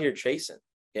you out here chasing?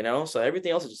 So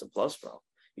everything else is just a plus, bro.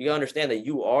 You gotta understand that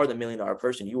you are the $1 million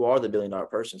person. You are the $1 billion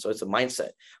person. So it's a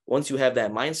mindset. Once you have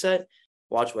that mindset,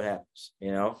 watch what happens.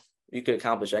 You could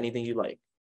accomplish anything you like.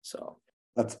 So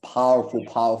that's powerful,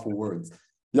 powerful words.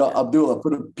 Yo, yeah. Abdullah,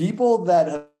 for the people that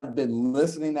have been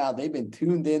listening now, they've been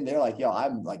tuned in. They're like, yo,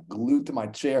 I'm like glued to my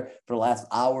chair for the last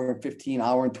hour and 15,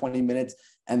 hour and 20 minutes.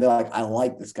 And they're like, I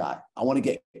like this guy. I want to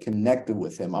get connected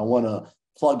with him. I want to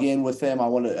plug in with him.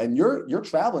 And you're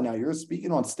traveling now. You're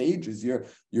speaking on stages.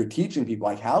 You're teaching people.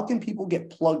 Like, how can people get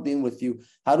plugged in with you?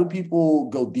 How do people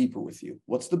go deeper with you?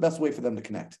 What's the best way for them to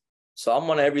connect? So I'm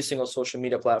on every single social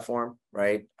media platform,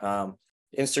 right?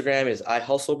 Instagram is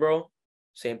iHustleBro.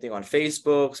 Same thing on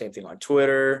Facebook, same thing on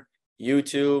Twitter,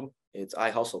 YouTube. It's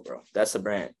iHustleBro. That's the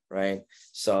brand, right?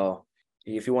 So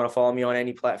if you want to follow me on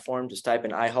any platform, just type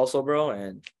in iHustleBro,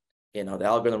 and the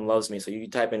algorithm loves me. So you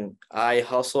type in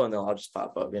iHustle and then I'll just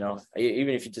pop up,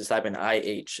 even if you just type in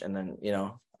IH, and then,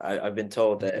 I've been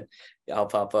told that I'll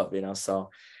pop up, so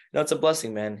it's a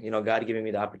blessing, man. God giving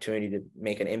me the opportunity to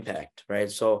make an impact,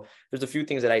 right? So there's a few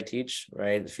things that I teach,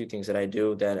 right? A few things that I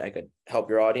do that I could help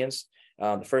your audience.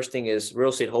 The first thing is real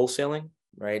estate wholesaling,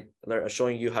 right? They're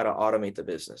showing you how to automate the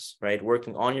business, right?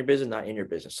 Working on your business, not in your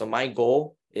business. So my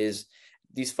goal is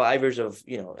these 5 years of,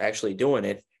 actually doing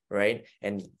it, right?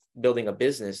 And building a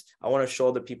business. I want to show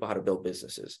other people how to build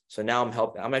businesses. So now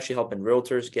I'm actually helping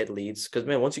realtors get leads. Because,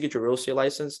 man, once you get your real estate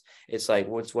license, it's like,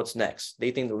 what's next?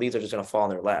 They think the leads are just going to fall in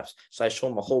their laps. So I show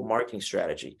them a whole marketing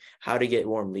strategy, how to get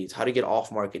warm leads, how to get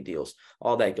off market deals,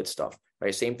 all that good stuff.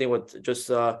 Right. Same thing with just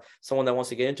someone that wants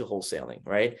to get into wholesaling.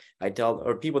 Right.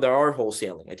 Or people that are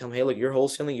wholesaling. I tell them, hey, look, you're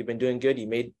wholesaling. You've been doing good. You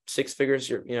made 6 figures.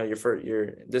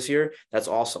 You're this year. That's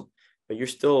awesome. But you're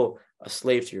still a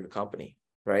slave to your company.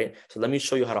 Right. So let me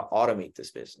show you how to automate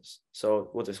this business. So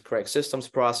with the correct systems,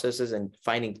 processes, and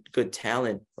finding good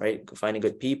talent, right? Finding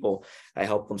good people, I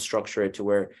help them structure it to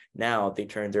where now they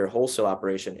turn their wholesale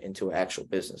operation into an actual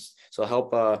business. So I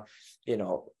help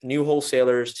new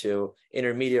wholesalers to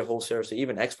intermediate wholesalers to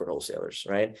even expert wholesalers,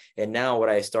 right? And now what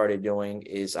I started doing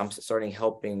is I'm starting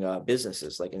helping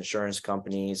businesses like insurance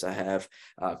companies. I have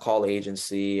a call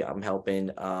agency. I'm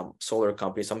helping solar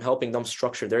companies. I'm helping them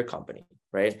structure their company,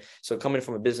 right? So coming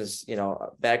from a business,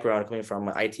 background, coming from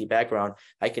an IT background,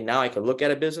 I can look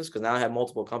at a business because now I have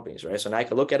multiple companies, right? So now I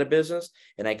can look at a business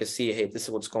and I can see, hey, this is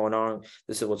what's going on.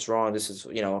 This is what's wrong. This is,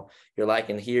 you're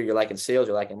lacking here, you're lacking sales,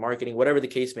 you're lacking marketing, whatever the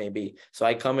case may be. So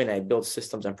I come in and I build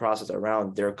systems and processes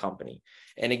around their company.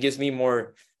 And it gives me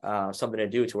more something to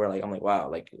do to where I'm like, wow,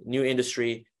 like new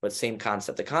industry, but same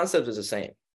concept. The concept is the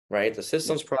same, right? The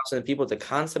systems, process, and people, the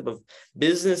concept of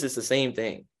business is the same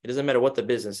thing. It doesn't matter what the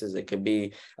business is. It could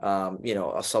be,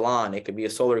 a salon. It could be a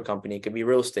solar company. It could be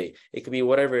real estate. It could be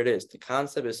whatever it is. The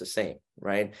concept is the same,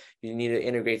 right? You need to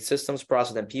integrate systems,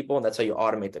 process, and people, and that's how you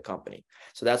automate the company.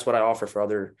 So that's what I offer for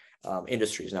other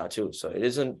industries now too. So you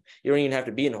don't even have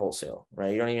to be in wholesale,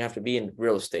 right? You don't even have to be in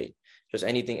real estate. Just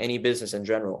anything, any business in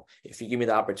general. If you give me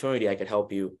the opportunity, I could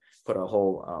help you put a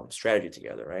whole strategy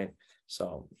together, right?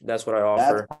 So that's what I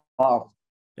offer. That's powerful.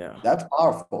 Yeah. That's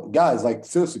powerful. Guys, like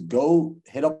seriously, go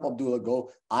hit up Abdullah,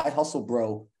 go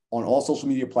iHustleBro on all social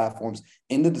media platforms.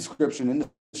 In the description, in the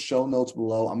show notes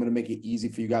below, I'm going to make it easy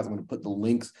for you guys. I'm going to put the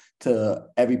links to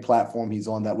every platform he's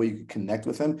on. That way you can connect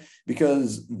with him,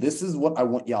 because this is what I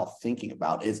want y'all thinking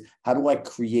about is how do I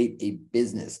create a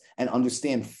business and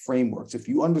understand frameworks? If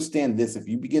you understand this, if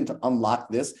you begin to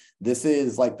unlock this, this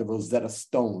is like the Rosetta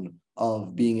Stone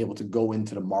of being able to go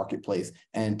into the marketplace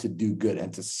and to do good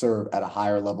and to serve at a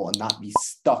higher level and not be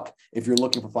stuck if you're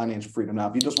looking for financial freedom. Now,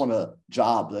 if you just want a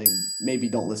job, then maybe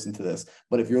don't listen to this.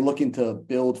 But if you're looking to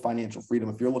build financial freedom,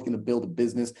 if you're looking to build a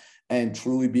business and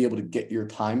truly be able to get your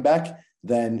time back,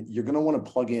 then you're going to want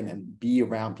to plug in and be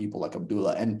around people like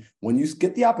Abdullah. And when you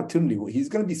get the opportunity, well, he's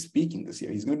going to be speaking this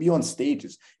year. He's going to be on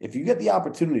stages. If you get the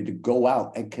opportunity to go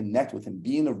out and connect with him,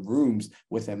 be in the rooms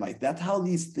with him, like that's how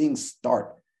these things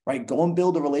start. Right? Go and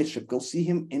build a relationship. Go see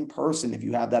him in person if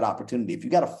you have that opportunity. If you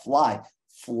got to fly.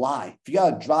 If you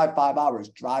got to drive 5 hours,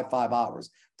 drive 5 hours.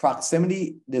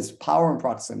 Proximity, there's power in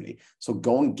proximity. So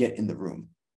go and get in the room.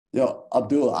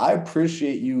 Abdullah, I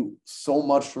appreciate you so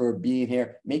much for being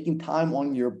here, making time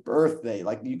on your birthday.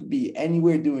 Like you could be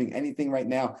anywhere doing anything right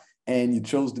now, and you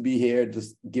chose to be here,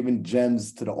 just giving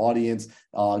gems to the audience,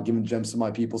 giving gems to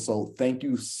my people. So thank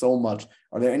you so much.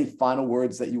 Are there any final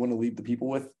words that you want to leave the people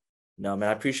with? No, man,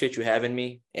 I appreciate you having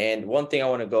me. And one thing I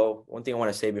want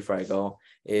to say before I go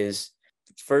is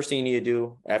first thing you need to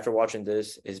do after watching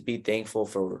this is be thankful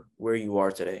for where you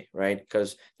are today, right?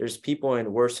 Because there's people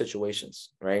in worse situations,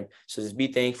 right? So just be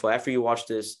thankful. After you watch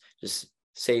this, just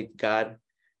say, God,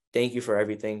 thank you for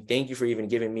everything. Thank you for even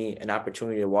giving me an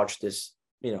opportunity to watch this,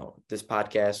 this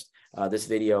podcast, this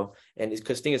video. And it's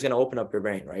because it's going to open up your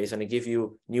brain, right? It's going to give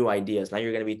you new ideas. Now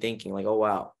you're going to be thinking like, oh,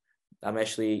 wow, I'm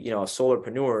actually, a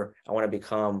solopreneur. I want to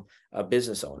become a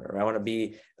business owner. I want to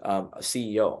be a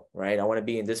CEO, right? I want to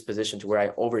be in this position to where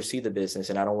I oversee the business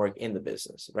and I don't work in the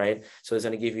business, right? So it's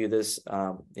going to give you this,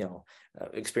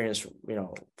 experience,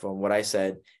 from what I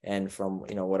said and from,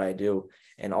 what I do.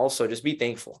 And also just be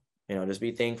thankful, just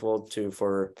be thankful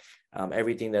for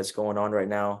everything that's going on right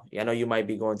now. I know you might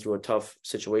be going through a tough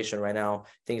situation right now.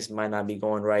 Things might not be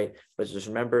going right, but just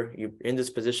remember you're in this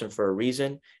position for a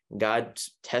reason.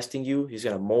 God's testing you. He's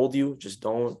going to mold you. Just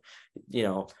don't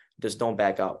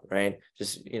back out, right?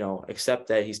 Just, accept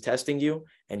that he's testing you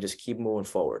and just keep moving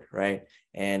forward, right?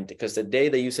 And because the day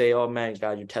that you say, oh man,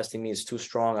 God, you're testing me, it's too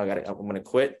strong, I'm going to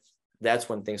quit. That's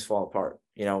when things fall apart.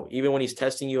 Even when he's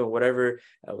testing you and whatever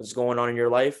was going on in your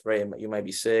life, right? You might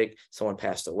be sick, someone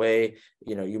passed away,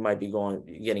 you might be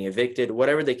getting evicted,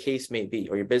 whatever the case may be,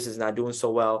 or your business is not doing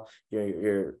so well,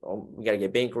 you got to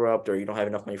get bankrupt, or you don't have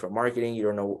enough money for marketing, you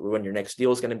don't know when your next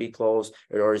deal is going to be closed,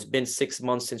 or it's been 6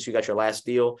 months since you got your last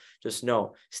deal. Just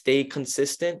know, stay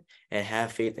consistent and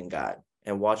have faith in God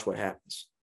and watch what happens.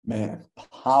 Man,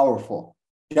 powerful.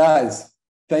 Guys,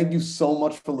 thank you so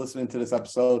much for listening to this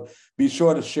episode. Be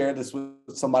sure to share this with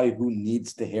somebody who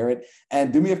needs to hear it.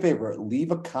 And do me a favor,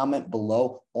 leave a comment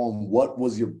below on what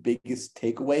was your biggest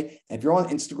takeaway. And if you're on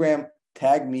Instagram,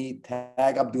 tag me,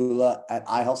 tag Abdullah at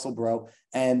iHustleBro,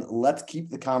 and let's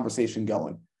keep the conversation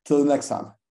going. Till the next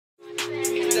time.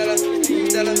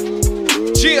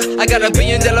 I got $1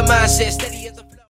 billion mindset.